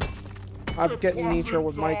find you. I'm getting nitro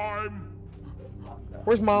with Mike. Time.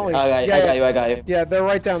 Where's Molly? I got you. yeah, I got you. Yeah, they're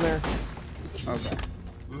right down there. Okay.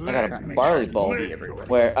 I got a Make barley sure bowl. it's everywhere.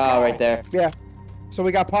 Where? Oh, right there. Yeah. So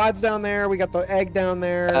we got pods down there. We got the egg down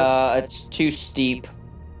there. It's too steep.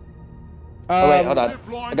 Oh, wait, hold on.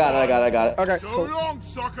 I got it. Okay, So cool. long,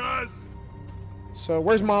 suckers. So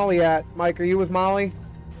where's Molly at? Mike, are you with Molly?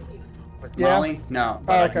 With Yeah. Molly? No.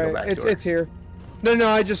 But Oh, I can okay, go back it's to her. it's here. No,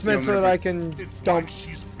 I just meant You so want that me I can It's dump. like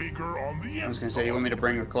she's bigger on the I was inside. gonna say, you want me to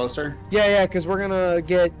bring her closer? Yeah, because we're gonna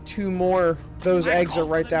get 2 more. Those eggs are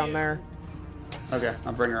right down there. Okay,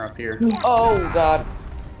 I'll bring her up here. Oh, God.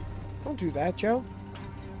 Don't do that, Joe.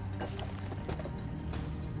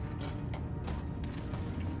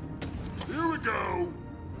 Here we go.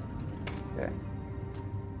 Okay.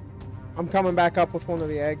 I'm coming back up with one of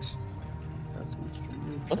the eggs. That's much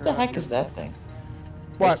true. What the heck is that thing?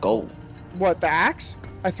 What? It's gold. What, the axe?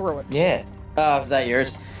 I threw it. Yeah. Oh, is that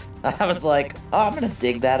yours? I was like, oh, I'm gonna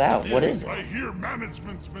dig that out. What is it? I hear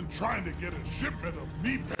management's been trying to get a shipment of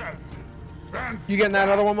meat pads in. Fancy You getting that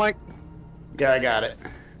other one, Mike? Yeah, I got it.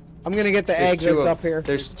 I'm gonna get the There's egg two that's of- up here.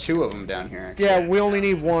 There's 2 of them down here. Actually. Yeah, we only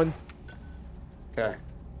need 1. Okay.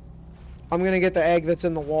 I'm gonna get the egg that's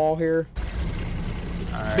in the wall here.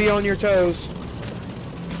 All right. Be on your toes.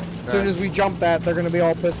 As soon as we jump that, they're gonna be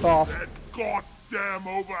all pissed off. That goddamn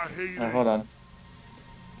overheating. Hold on.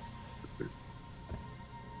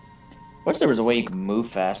 Wish there was a way you could move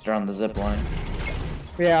faster on the zip line.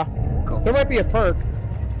 Yeah. There might be a perk.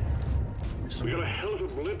 We got a hell of a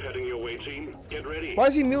blip heading your way, team. Get ready. Why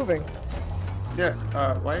is he moving? Yeah.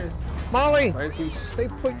 Why is? Molly! Why is he? Stay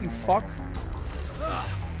put, you fuck.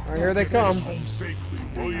 Alright, here they come. Home safely,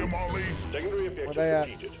 will you, Molly? Secondary objective they at?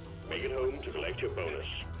 completed. Make it home to collect your bonus.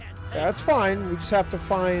 Yeah, that's fine. We just have to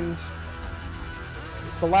find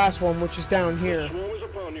the last one, which is down here. Swarm is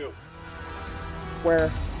upon you.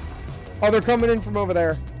 Where? Oh, they're coming in from over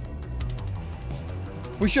there.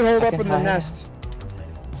 We should hold up in the nest.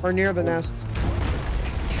 Or near the nest.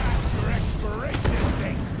 Your expiration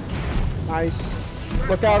date. Nice.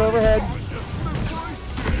 Look out overhead.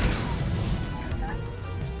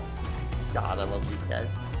 God, I love these guys.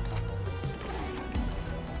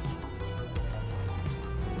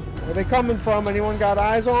 Where are they coming from? Anyone got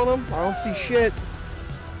eyes on them? I don't see shit.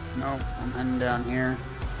 No, I'm heading down here.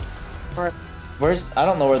 Alright, I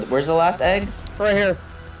don't know where's the last egg? right here.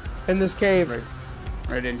 In this cave.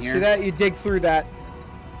 Right in here. See that? You dig through that.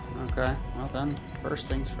 Okay. Well then, first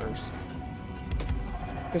things first.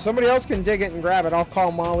 If somebody else can dig it and grab it, I'll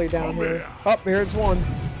call Molly down here. Oh, here's one.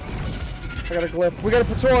 I got a glyph. We got a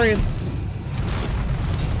Praetorian.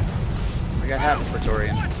 We got half a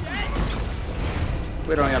Praetorian.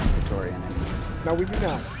 We don't have a Praetorian anymore. No, we do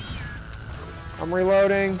not. I'm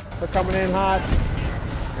reloading. They're coming in hot.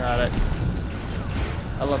 Got it.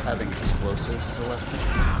 I love having explosives as a weapon.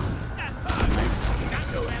 Nice.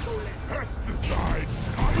 Pesticide.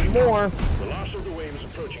 More. The last of the waves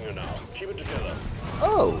approaching you now. Keep it together.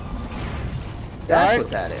 Oh! That's Alright. what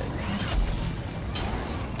that is.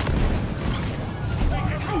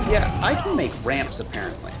 Yeah, I can make ramps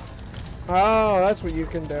apparently. Oh, that's what you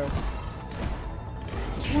can do.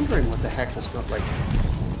 I was wondering what the heck was going like.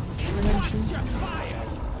 Fire!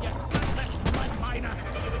 You gutless mud miner!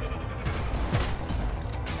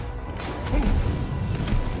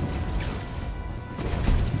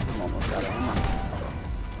 I'm almost out of ammo.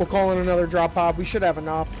 We'll call in another drop pod. We should have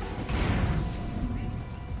enough.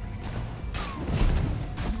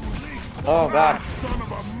 Oh god. Son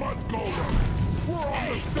of a mud golem. We're on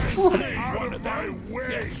the same page. Out of my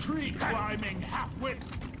way. Tree climbing half-wit!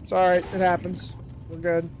 It's alright. It happens. We're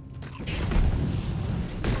good.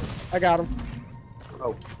 I got him.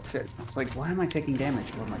 Oh shit! I was like, why am I taking damage?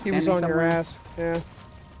 What, am I He was standing on your somewhere? ass. Yeah.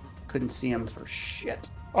 Couldn't see him for shit.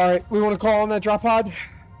 Alright, we want to call on that drop pod.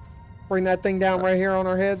 Bring that thing down right here on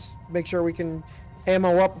our heads. Make sure we can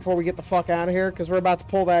ammo up before we get the fuck out of here, because we're about to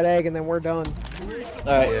pull that egg and then we're done.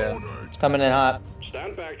 Alright, Yeah. it's coming in hot.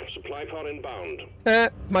 Stand back. Supply pod inbound.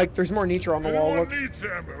 Mike, there's more nitro on the wall. Anyone Look. needs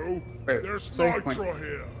ammo? Wait, There's say- nitro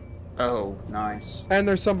here. Oh, nice. And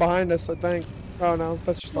there's some behind us, I think. Oh no,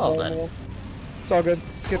 that's just a Well, hole in then. the wall. It's all good.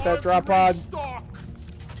 Let's get that drop pod. Stock.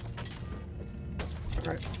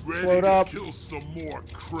 Alright, Ready slowed to up. kill some more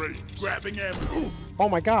crates. Grabbing ammo. Oh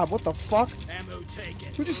my god, what the fuck? Ammo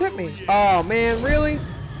taken. Who just hit me? Oh man, really?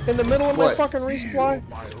 In the middle of my What? fucking resupply?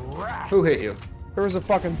 My rat. Who hit you? There was a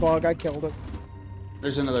fucking bug, I killed it.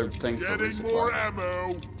 There's another thing for Getting more resupply.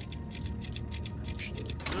 ammo.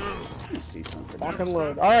 I see something. Fucking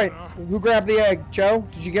load. Alright, who grabbed the egg? Joe,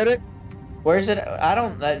 did you get it? Where's it? I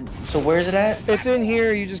don't. So where's it at? It's in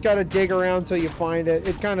here, you just gotta dig around till you find it.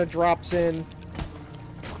 It kind of drops in.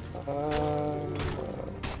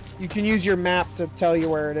 You can use your map to tell you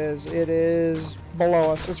where it is. It is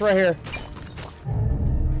below us. It's right here.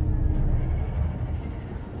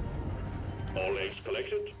 All eggs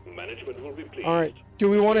collected. Management will be pleased. Alright, do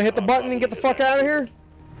we want to hit the button and get the fuck out of here?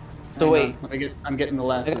 So wait, I'm getting the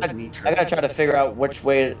last I bit of gotta, nitro. I gotta try to figure out which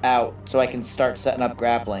way out so I can start setting up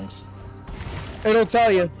grapplings. It'll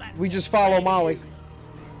tell you. We just follow Molly.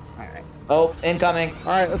 Alright. Oh, incoming.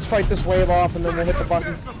 Alright, let's fight this wave off and then we'll hit the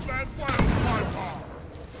button. There's a fat wildfire.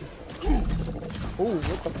 Ooh,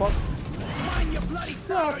 what the fuck? Mind your bloody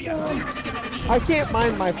flower, you I can't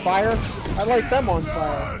mind my fire. I light them on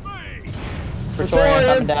fire. Praetorian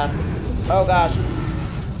coming down. Oh gosh.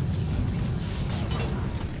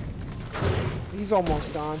 He's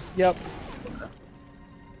almost gone. Yep. Then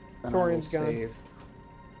Praetorian's I will gone. save.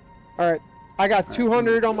 Alright. I got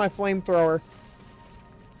 200 on my flamethrower.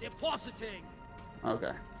 Depositing.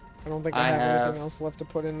 Okay. I don't think I I have have- anything else left to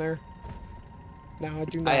put in there. No, I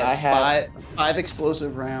do not. I have. five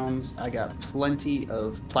explosive rounds. I got plenty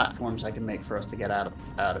of platforms I can make for us to get out of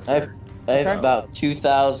I have, here. I have Okay. about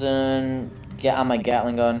 2,000 on my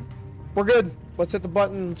Gatling gun. We're good. Let's hit the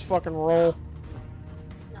button. Let's fucking roll.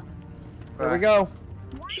 There we Right. go.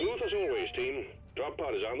 Smooth as always, team. Drop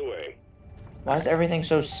pod is on the way. Why is everything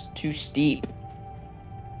so too steep?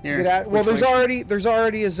 Here, Get out. Well, which there's way?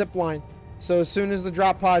 already a zip line. So as soon as the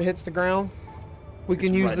drop pod hits the ground, we can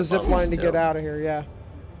It's use right the zip above line us to get still. out of here. Yeah.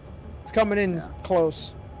 It's coming in Yeah.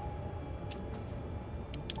 close.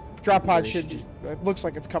 Drop pod Really should. It looks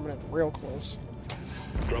like it's coming in real close.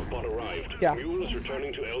 Drop pod arrived. Yeah. Mule is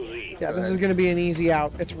returning to LZ. Yeah, this is gonna be an easy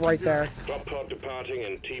out. It's right there. Drop pod departing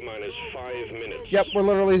in T-minus 5 minutes. Yep, we're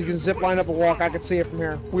literally gonna zip line up and walk. I can see it from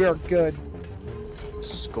here. We are good.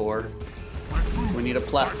 Score. We need a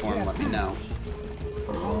platform. Let me know.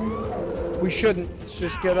 We shouldn't. Let's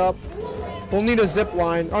just get up. We'll need a zip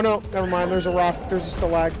line. Oh no, never mind. There's a rock. There's a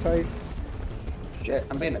stalactite. Shit,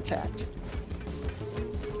 I'm being attacked.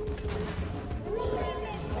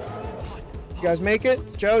 You guys make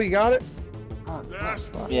it? Joe, you got it? Oh, That's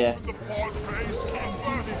Yeah. the pod phase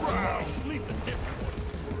on first round. Sleep at this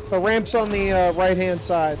point. The ramp's on the right-hand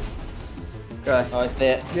side. Okay. Oh, it's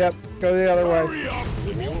there. Yep, go the other way. Hurry up.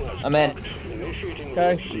 The mule has I'm in. initiating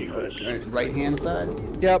Okay. launch sequence. Right hand side.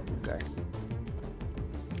 Yep. Okay.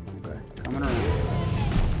 Okay. Coming around.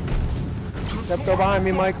 Yep, go behind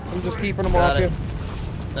me, Mike. I'm just keeping them Got off it. you.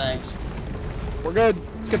 Thanks. We're good.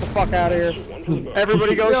 Let's get the fuck out of here. One to the go.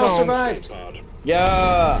 Everybody goes We all home. survived. Pod.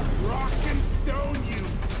 Yeah. Rock and stone, you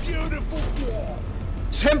beautiful dwarf.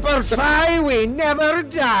 Semper Fi, we never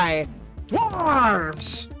die.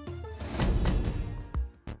 Dwarves!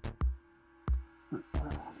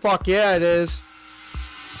 Fuck yeah, it is.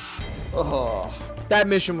 Oh, That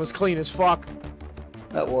mission was clean as fuck.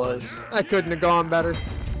 that was. That couldn't have gone better.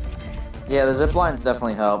 Yeah, the zip lines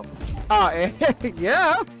definitely help. Oh,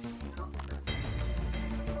 yeah.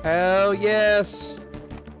 Hell yes.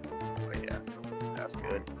 Oh, yeah. That's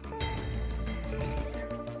good.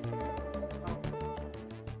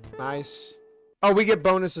 Nice. Oh, we get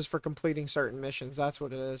bonuses for completing certain missions. That's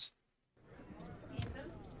what it is.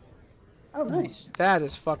 Oh, nice. That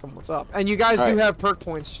is fucking what's up. And you guys do Alright. have perk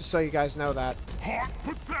points, just so you guys know that. Hot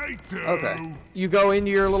potato. Okay. You go into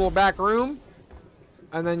your little back room,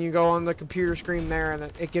 and then you go on the computer screen there, and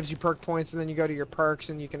then it gives you perk points, and then you go to your perks,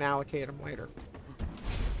 and you can allocate them later.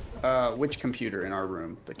 Which computer in our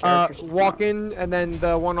room? The characters? Walk in, and then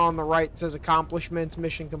the one on the right says accomplishments,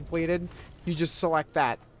 mission completed. You just select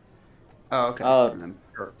that. Oh, okay. Oh. And then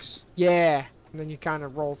perks. Yeah. And then you kind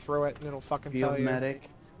of roll through it, and it'll fucking tell Field you. medic.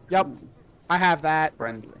 Yep. I have that.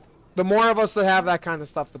 Friendly. The more of us that have that kind of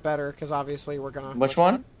stuff, the better, because obviously we're gonna... Which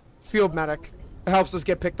one? Field medic. It helps us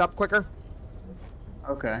get picked up quicker.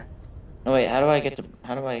 Okay. Oh wait, how do I get to?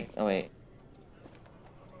 How do I? Oh wait.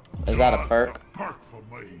 Is that a perk? Perk for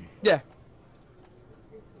me. Yeah.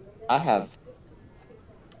 I have.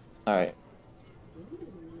 All right.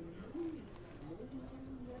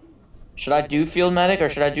 Should I do field medic or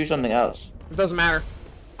should I do something else? It doesn't matter.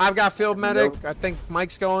 I've got field medic. Nope. I think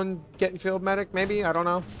Mike's getting field medic, maybe? I don't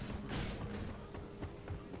know.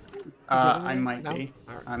 I might No? be.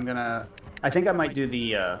 Alright. I'm gonna. I think I might do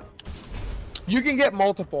the. You can get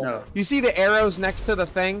multiple. No. You see the arrows next to the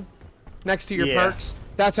thing? Next to your Yeah. perks?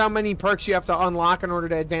 That's how many perks you have to unlock in order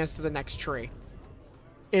to advance to the next tree.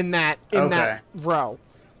 In that row.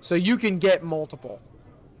 So you can get multiple.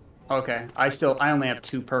 Okay. I only have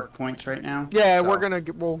 2 perk points right now. Yeah,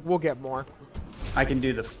 so we'll get more. I can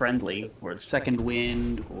do the friendly or the second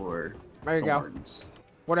wind or. There you go. thorns.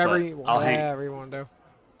 Whatever But you I'll want to do.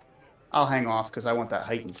 I'll hang off because I want that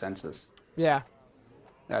heightened senses. Yeah.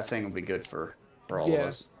 That thing will be good for all of Yeah.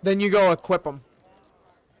 us. Then you go equip them.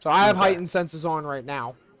 So I have Okay. heightened senses on right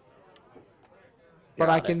now. But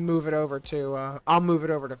I Got can it. move it over to, I'll move it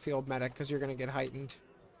over to field medic because you're going to get heightened.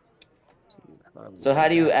 So how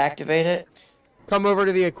do you activate it? Come over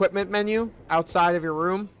to the equipment menu outside of your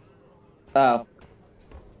room. Oh.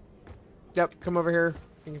 Yep, come over here.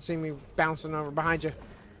 You can see me bouncing over behind you.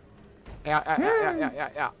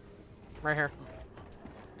 Yeah. Right here.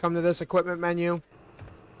 Come to this equipment menu.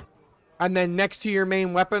 And then next to your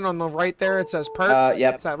main weapon on the right there, it says perk.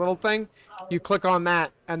 Yep. It's that little thing. You click on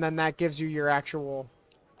that, and then that gives you your actual...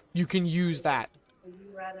 You can use that. Would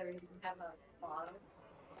you rather have a bottle?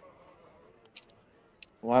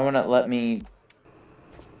 Why won't it let me?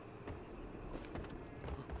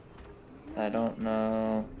 I don't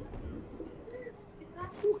know.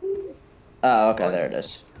 Oh, okay, there it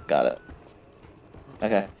is. Got it.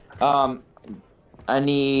 Okay. I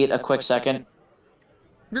need a quick second.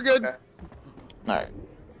 You're good. Okay. All right.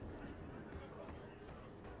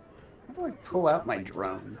 How do I pull out my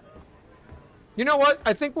drone? You know what?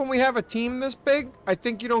 I think when we have a team this big, I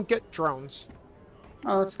think you don't get drones.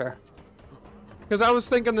 Oh, that's fair. Because I was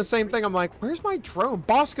thinking the same thing. I'm like, where's my drone?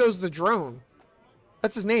 Bosco's the drone.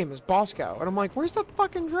 That's his name, is Bosco. And I'm like, where's the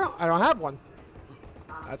fucking drone? I don't have one.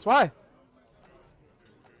 That's why.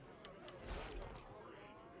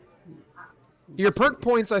 Your perk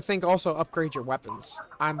points, I think, also upgrade your weapons.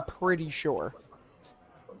 I'm pretty sure.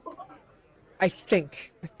 I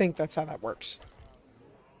think that's how that works.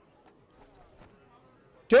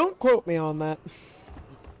 Don't quote me on that.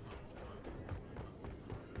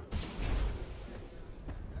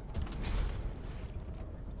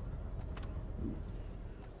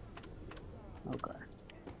 Okay.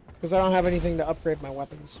 Because I don't have anything to upgrade my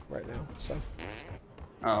weapons right now, so.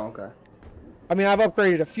 Oh, okay. I mean, I've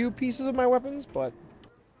upgraded a few pieces of my weapons, but...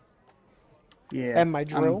 Yeah. And my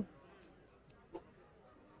drill.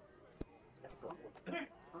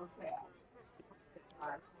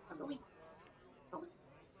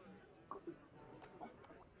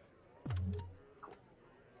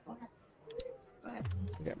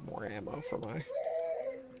 Get more ammo for my...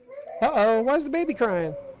 Uh-oh, why's the baby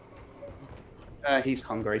crying? He's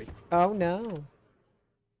hungry. Oh, no.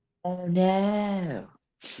 Oh no.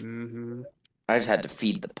 Mm-hmm. I just had to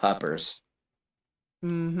feed the puppers.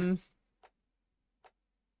 Mm-hmm.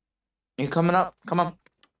 You coming up? Come on.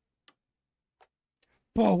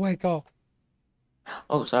 Oh, wake up.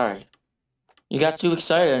 Oh, sorry. You got too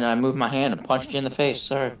excited and I moved my hand and punched you in the face.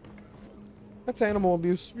 Sorry. That's animal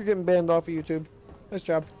abuse. You're getting banned off of YouTube. Nice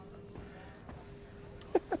job.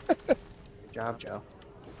 Good job, Joe.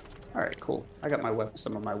 Alright, cool. I got my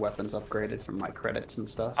some of my weapons upgraded from my credits and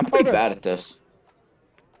stuff. I'm pretty Okay. bad at this.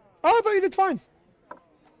 Oh, I thought you did fine.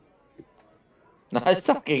 I was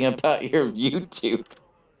talking about your YouTube.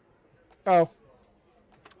 Oh.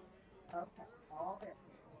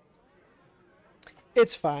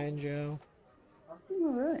 It's fine, Joe.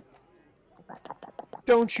 Alright.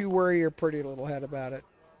 Don't you worry your pretty little head about it.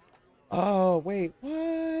 Oh, wait,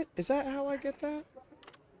 what? Is that how I get that?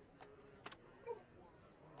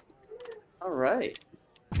 Alright.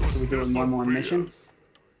 Are we doing one more mission?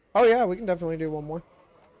 Oh, yeah, we can definitely do one more.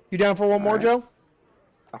 You down for one more, Joe?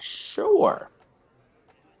 Sure.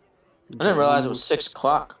 I didn't realize it was 6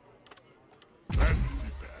 o'clock. I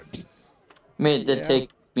mean, it did take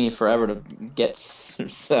me forever to get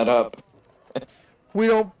set up. We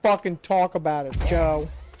don't fucking talk about it, Joe.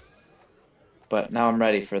 But now I'm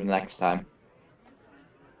ready for the next time.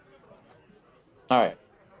 Alright.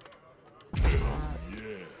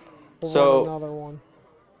 We'll So- run another one.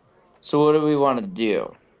 So what do we want to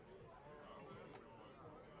do?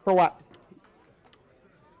 For what?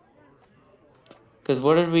 Because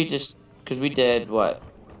what did we just... Because we did what?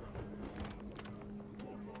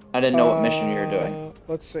 I didn't know what mission you were doing.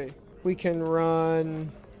 Let's see. We can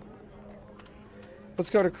run... Let's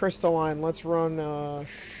go to Crystalline. Let's run a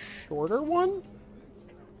shorter one.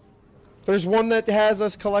 There's one that has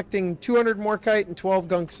us collecting 200 Morkite and 12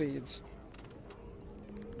 gunk seeds.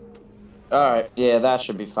 Alright, yeah, that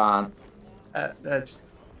should be fine. That's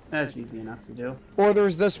easy enough to do. Or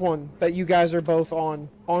there's this one that you guys are both on.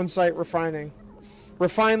 On-site refining.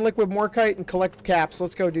 Refine liquid Morkite and collect caps.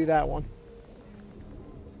 Let's go do that one.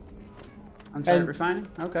 On-site refining?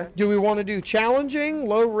 Okay. Do we want to do challenging,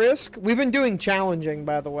 low risk? We've been doing challenging,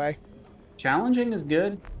 by the way. Challenging is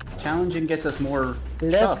good. Challenging gets us more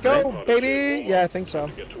Let's stuff, go, right? baby! Yeah, I think so.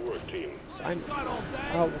 Get to work, team. Sign.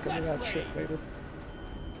 I'll look into that shit later.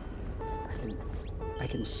 I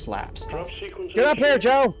can slap stuff. Drop sequence. Get up here,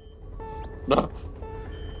 Joe! No.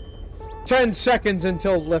 10 seconds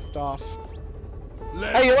until liftoff.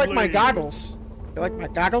 Hey, you like my goggles? You like my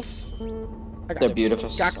goggles? I got They're beautiful.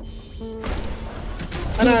 goggles.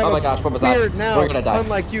 And I have Oh my a gosh, what was beard that? now, We're gonna die.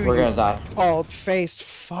 unlike you, We're you gonna die. bald-faced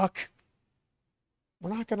fuck. We're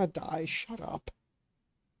not gonna die. Shut up.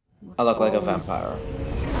 I look like a vampire.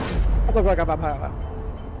 I look like a vampire.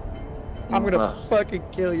 I'm gonna Ugh. fucking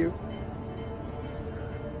kill you.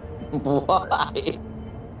 Why?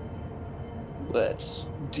 Let's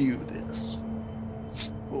do this.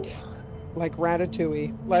 Oh. Like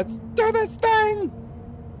Ratatouille. Let's do this thing!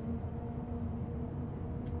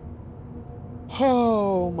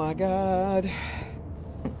 Oh my god.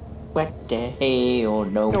 What the hell?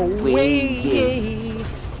 No, No way. way!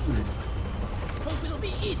 Hope it'll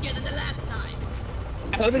be easier than the last time.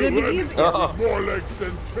 Oh. More legs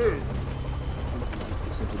than two.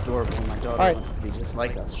 This is adorable. My daughter Alright. wants to be just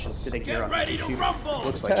like us. She's sitting here Get on the ready to computer. rumble!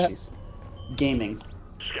 Looks like she's gaming.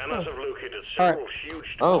 Scanners have located Alright. several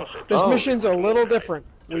huge Oh. deposits. This Oh. mission's a little different.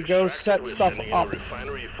 We go set stuff up.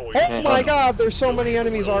 Oh my god, there's so many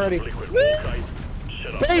enemies already.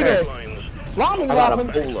 Baby! Flop I got a laughing.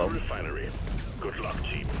 bolo. Good luck,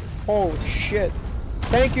 team. Holy shit.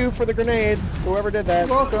 Thank you for the grenade, whoever did that.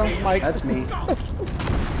 Welcome. Mike. That's me.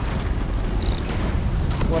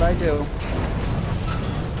 What I do.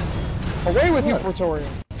 Away with you, What? Praetorian.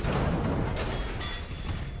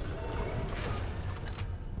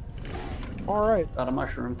 Alright. Got a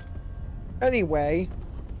mushroom. Anyway.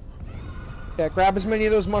 Yeah, grab as many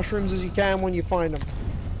of those mushrooms as you can when you find them.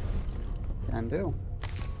 Can do.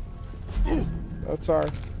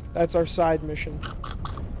 That's our side mission.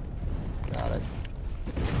 Got it.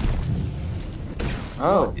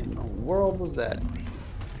 Oh. What in the world was that?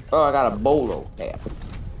 Oh, I got a bolo cap.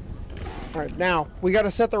 Alright, now, we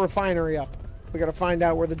gotta set the refinery up. We gotta find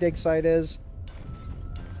out where the dig site is.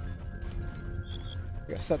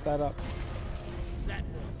 We gotta set that up.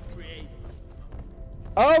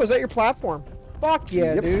 Oh, is that your platform? Fuck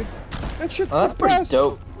yeah, Yep. dude. That shit's Oh, the that's pretty best.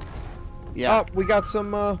 dope. Yeah. Oh, we got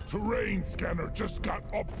some, Terrain scanner just got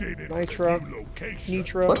updated. Nitro. With a new location.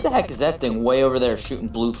 nitro. What the heck is that thing way over there shooting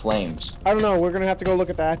blue flames? I don't know, we're gonna have to go look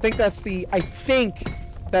at that. I think that's the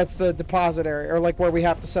deposit area, or like where we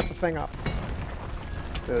have to set the thing up.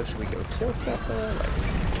 So should we go kill stuff there? Like,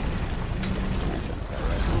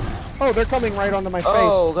 Oh, they're coming right onto my face.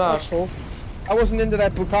 Oh, gosh. That's cool. I wasn't into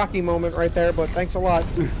that bukkake moment right there, but thanks a lot.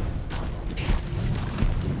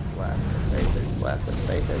 blast their faces, blast their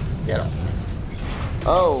faces. Get them.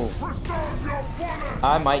 Oh, Preserve your bullet.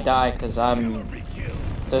 I might die because I'm.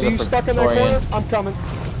 There's Are a you stuck in that Praetorian. corner? I'm coming.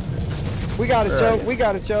 We got it, Where Joe. are you? We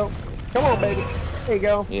got it, Joe. Come on, baby. There you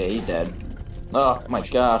go. Yeah, he's dead. Oh my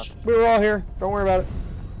gosh. We were all here. Don't worry about it.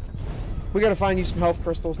 We gotta find you some health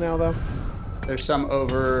crystals now, though. There's some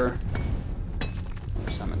over.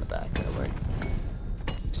 There's some in the back that way.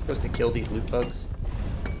 You're supposed to kill these loot bugs.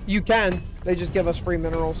 You can. They just give us free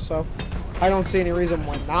minerals, so I don't see any reason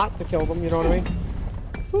why not to kill them. You know what I mean?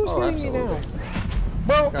 Who's Oh, hitting you now? absolutely.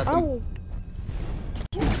 Bro, Got I them. will.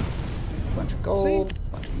 Bunch of gold,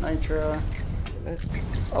 bunch of nitra.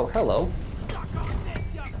 Oh, hello.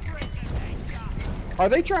 Are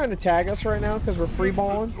they trying to tag us right now because we're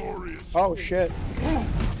freeballing? Oh shit!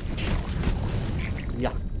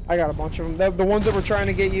 Yeah. I got a bunch of them. The ones that were trying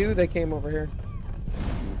to get you, they came over here.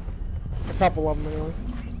 A couple of them anyway.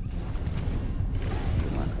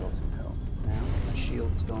 Give myself some help. Now my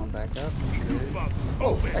shield's going back up. Good.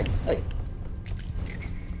 Oh, hey, hey.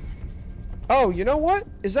 Oh, you know what?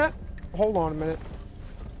 Is that? Hold on a minute.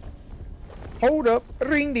 Hold up.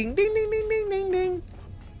 Ring ding ding ding ding ding ding ding.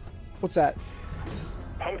 What's that?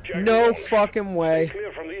 Pump jack No launched. fucking way. Stay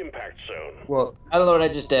clear from the impact zone. Well, I don't know what I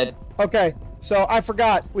just did. Okay, so I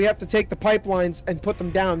forgot. We have to take the pipelines and put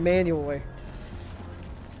them down manually.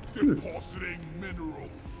 Depositing mineral.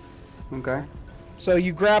 okay. So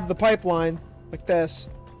you grab the pipeline like this,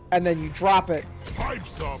 and then you drop it,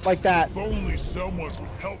 Pipes up. Like that. If only someone would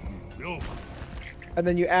help me build. and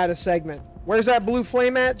then you add a segment. Where's that blue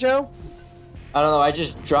flame at, Joe? I don't know. I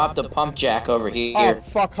just dropped a pump jack over here. Oh,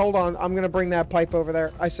 fuck, hold on. I'm gonna bring that pipe over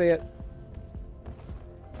there. I see it.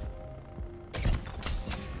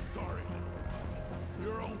 Sorry.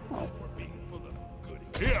 Your own fault for being full of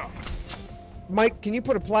goodies. Here. Mike, can you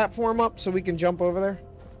put a platform up so we can jump over there?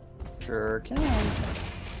 Sure can.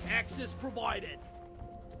 Access provided.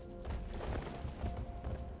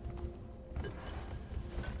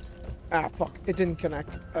 Ah, fuck. It didn't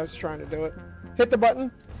connect. I was trying to do it. Hit the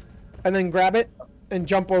button, and then grab it, and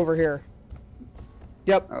jump over here.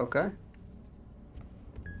 Yep. Okay.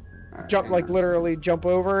 Alright, Jump, hang like, on. literally jump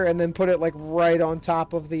over, and then put it, like, right on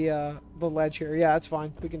top of the ledge here. Yeah, that's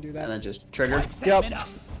fine. We can do And that. then just trigger. Yep. Segment up.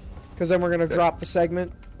 Because then we're gonna Good. drop the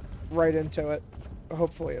segment right into it.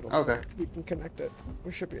 Hopefully it'll. Okay. We can connect it.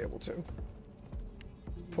 We should be able to.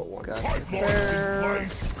 Put one Got it. Pipeline there. in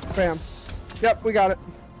place. Bam. Yep, we got it.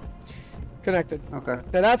 Connected. Okay.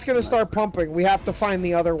 Now that's gonna start pumping. We have to find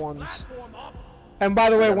the other ones. Platform up. And by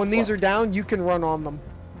the way, got when these are down, you can run on them.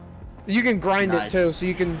 You can grind Nice. it too, so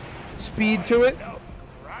you can speed to it.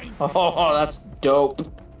 Oh, that's dope.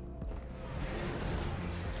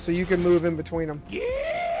 So you can move in between them. Yeah.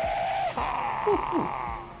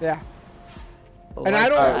 And I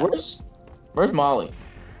don't. Alright, where's Molly?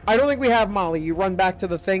 I don't think we have Molly. You run back to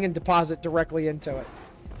the thing and deposit directly into it.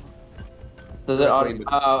 Does it? Oh, Directly-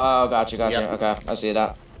 gotcha. Yep. Okay, I see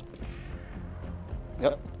that.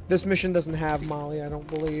 Yep. This mission doesn't have Molly, I don't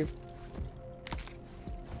believe.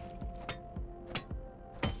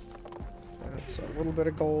 That's a little bit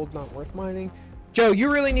of gold, not worth mining. Joe,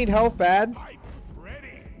 you really need health bad. Pipe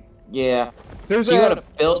ready. Yeah. There's So you a gotta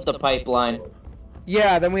build the pipeline.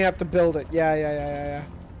 yeah. Then we have to build it. Yeah.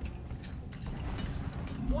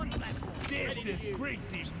 One platform. This is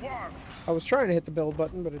greasy work. I was trying to hit the build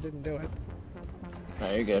button, but it didn't do it.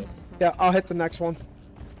 Oh, you're good. Yeah, I'll hit the next one.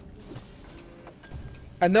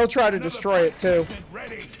 And they'll try to destroy it too.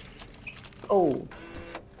 Ready. Oh.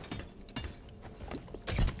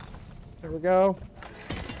 There we go.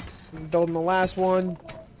 I'm building the last one.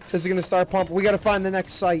 This is gonna start pumping. We gotta find the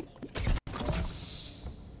next site.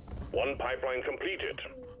 One pipeline completed.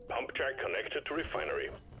 Pump Pump jack connected to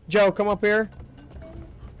refinery. Joe, come up here.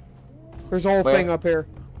 There's a whole Where? thing up here.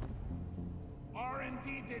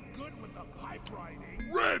 R&D did good with the pipe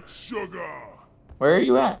writing. Red sugar! Where are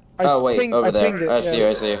you at? I Oh wait, pinged- over I there. pinged it, I see yeah. you.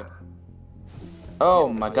 I see you. Oh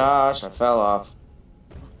my gosh, I fell off.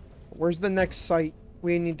 Where's the next site?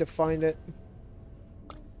 We need to find it.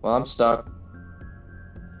 Well, I'm stuck.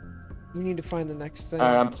 We need to find the next thing.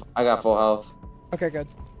 All right, I got full health. Okay, good.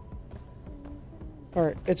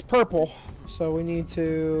 Alright, it's purple, so we need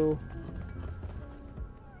to...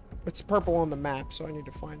 It's purple on the map, so I need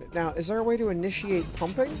to find it. Now, is there a way to initiate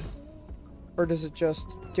pumping? Or does it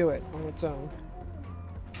just do it on its own?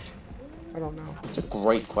 I don't know. It's a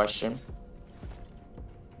great question.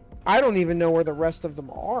 I don't even know where the rest of them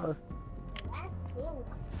are.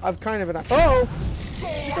 I've kind of an... Oh!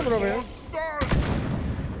 You're coming over here.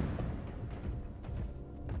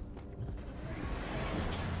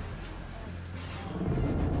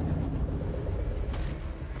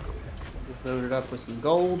 Loaded up with some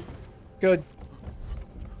gold. Good.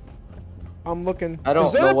 I'm looking. I don't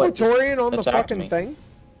Is there know a what just Praetorian on the attacked fucking me. thing?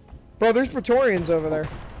 Bro, there's Praetorians over there.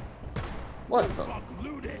 What the?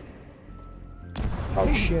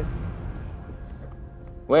 Oh shit.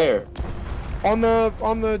 Where? On the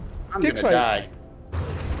I'm dig gonna site. die.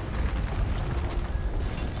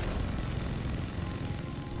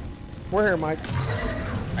 We're here, Mike.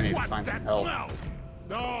 I need to What's find some that help.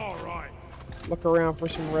 smell? All right. Look around for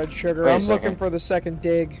some red sugar. Wait a I'm looking second. for the second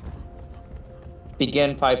dig.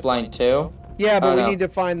 Begin pipeline 2. Yeah, but Oh, we no. need to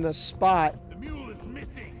find the spot. The mule is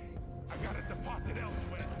missing. I got a deposit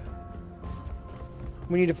elsewhere.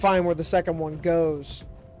 We need to find where the second one goes.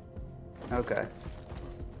 Okay.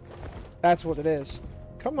 That's what it is.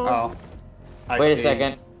 Come on. Oh. I Wait a see.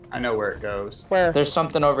 second. I know where it goes. Where? There's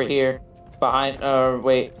something over here. Behind.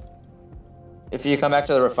 Wait. If you come back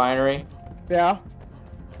to the refinery, Yeah.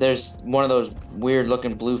 there's one of those weird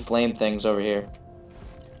looking blue flame things over here.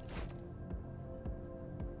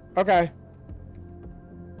 Okay.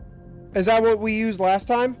 Is that what we used last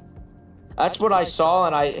time? That's what I saw,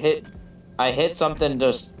 and I hit something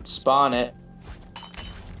to spawn it.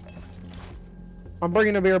 I'm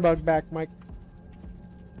bringing a beer bug back, Mike.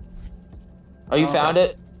 Oh, you Okay. found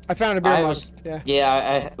it? I found a beer I bug. was- Yeah. Yeah,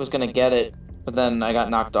 I was gonna get it, but then I got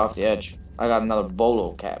knocked off the edge. I got another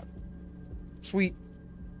bolo cap. Sweet.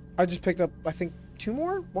 I just picked up, I think, 2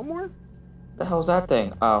 more? 1 more? The hell's that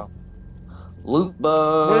thing? Oh, loot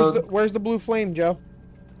bug. Where's the blue flame, Joe?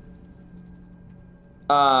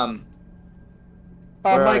 Where are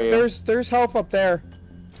Mike, you? there's health up there.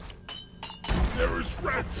 There is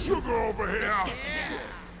red sugar over here.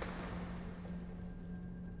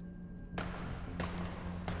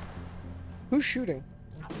 Who's shooting?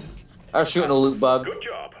 I was shooting a loot bug. Good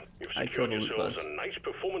job. You've I secured killed a yourselves bug. a nice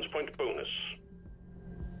performance point bonus.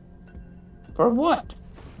 For what?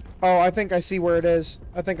 Oh, I think I see where it is.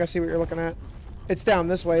 I think I see what you're looking at. It's down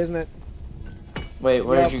this way, isn't it? Wait,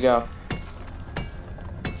 where'd Yep. you go?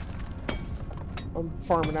 I'm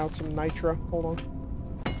farming out some nitro. Hold on.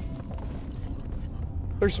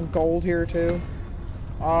 There's some gold here, too.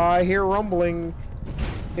 I hear rumbling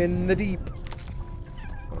in the deep.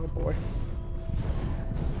 Oh, boy.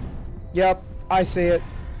 Yep, I see it.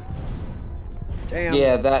 Damn.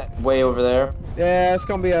 Yeah, that way over there. Yeah, that's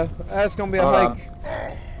gonna be a Hold on.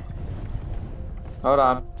 hike. Hold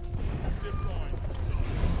on.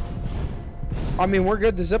 I mean, we're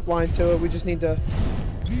good to zip line to it. We just need to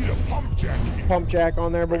Need a pump jack. pump jack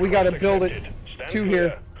on there, but we gotta build it Stand to clear.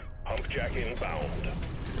 here. Pump jack inbound.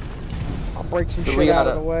 I'll break some So shit we out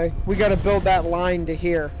of gotta- the way. We gotta build that line to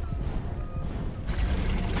here.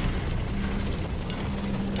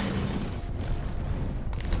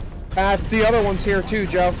 The other one's here too,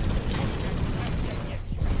 Joe.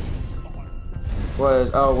 What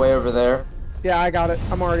is? Oh, way over there. Yeah, I got it.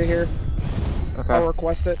 I'm already here. I'll Okay.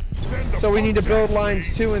 request it. Send the So we pump need to jack, build please.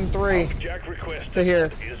 lines 2 and 3 Pump jack requested to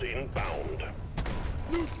here. is inbound.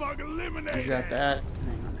 Loot bug eliminated. You got that? Hang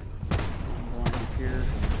on. I'm going up here.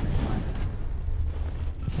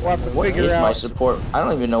 We'll have to What figure is my out. support? I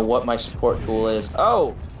don't even know what my support tool is.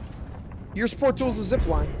 Oh, Your support tool's a zip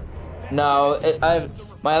line. no,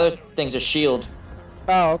 my other thing's a shield.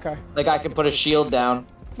 Oh, okay. Like I can put a shield down.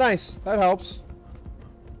 Nice. That helps.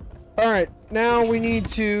 Alright, now we need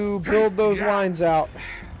to build those lines out.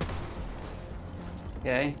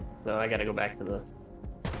 Okay, so I gotta go back to the. You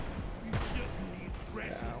shouldn't need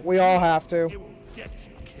red. We all have to. It will get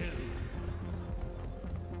you killed.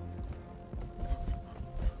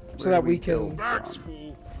 So that we can... Back's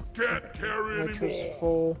full. Can't carry Nitro's anymore.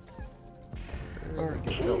 full. Alright.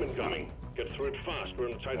 Swarm incoming. Get through it fast. We're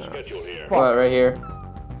on a tight schedule here. Fuck. What, right here?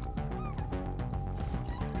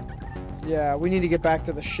 Yeah, we need to get back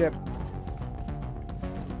to the ship.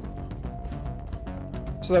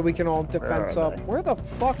 So that we can all defense Where are up. they? Where the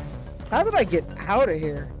fuck? How did I get out of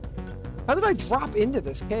here? How did I drop into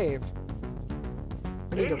this cave?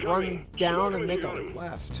 I need to run down and make a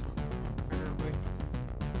left. Apparently.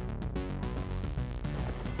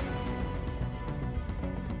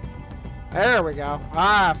 There we go.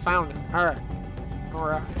 Ah, found it. Alright.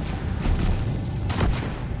 Alright.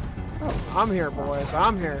 Oh, I'm here, boys.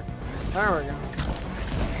 I'm here. There we go.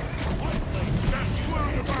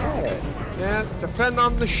 Yeah, defend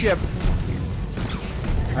on the ship.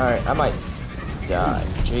 Alright, I might die.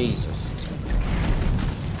 Jesus.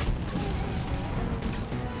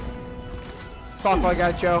 Talk like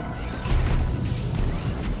that, Joe.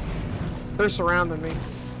 They're surrounding me.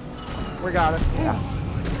 We got it. Yeah.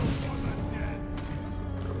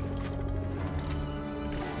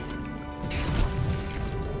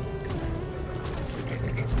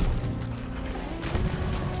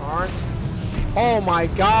 Alright. Oh my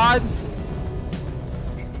god!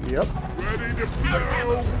 Yep. Ready to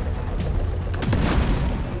blow!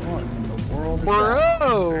 What in the world is that?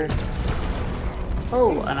 Bro!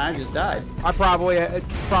 Oh, and I just died.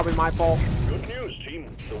 It's probably my fault. Good news,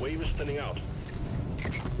 team. The wave is thinning out.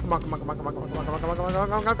 Come on, come on, come on, come on, come on, come on, come on, come on,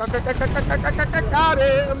 come on, come on, got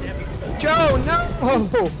him! Joe, no!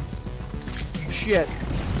 Oh, shit.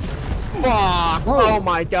 Fuck! Oh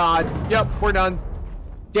my god. Yep, we're done.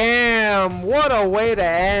 Damn, what a way to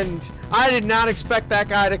end. I did not expect that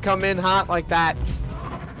guy to come in hot like that.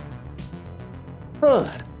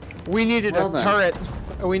 We needed a turret.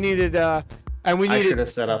 We needed, and we I should needed, have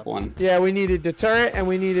set up one. yeah, we needed the turret and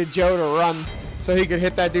we needed Joe to run so he could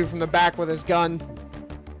hit that dude from the back with his gun.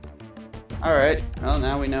 Alright, well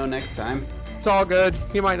now we know next time. It's all good.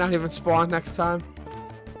 He might not even spawn next time.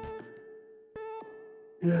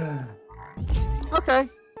 Yeah. Okay.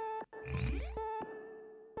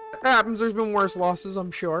 It happens. There's been worse losses,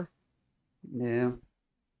 I'm sure. Yeah.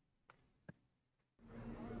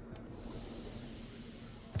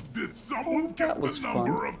 Did someone get was the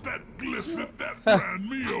number fun. of that glyphid that ran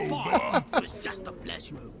me over? It was just a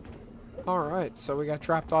flesh wound. Alright, so we got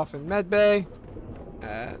trapped off in medbay.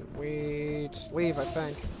 And we just leave, I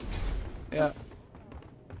think. Yeah.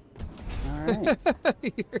 Alright.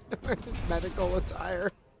 Medical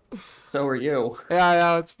attire. So are you. Yeah, I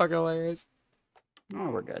know. It's fucking hilarious. Oh,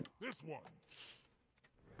 we're good. This one.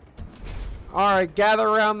 Alright, gather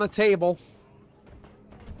around the table.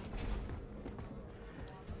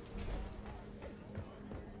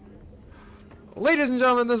 Ladies and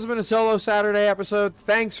gentlemen, this has been a solo Saturday episode.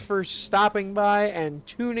 Thanks for stopping by and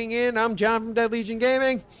tuning in. I'm John from Dead Legion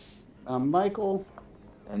Gaming. I'm Michael.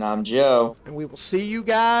 And I'm Joe. And we will see you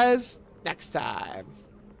guys next time.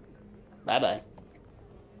 Bye-bye.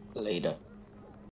 Later.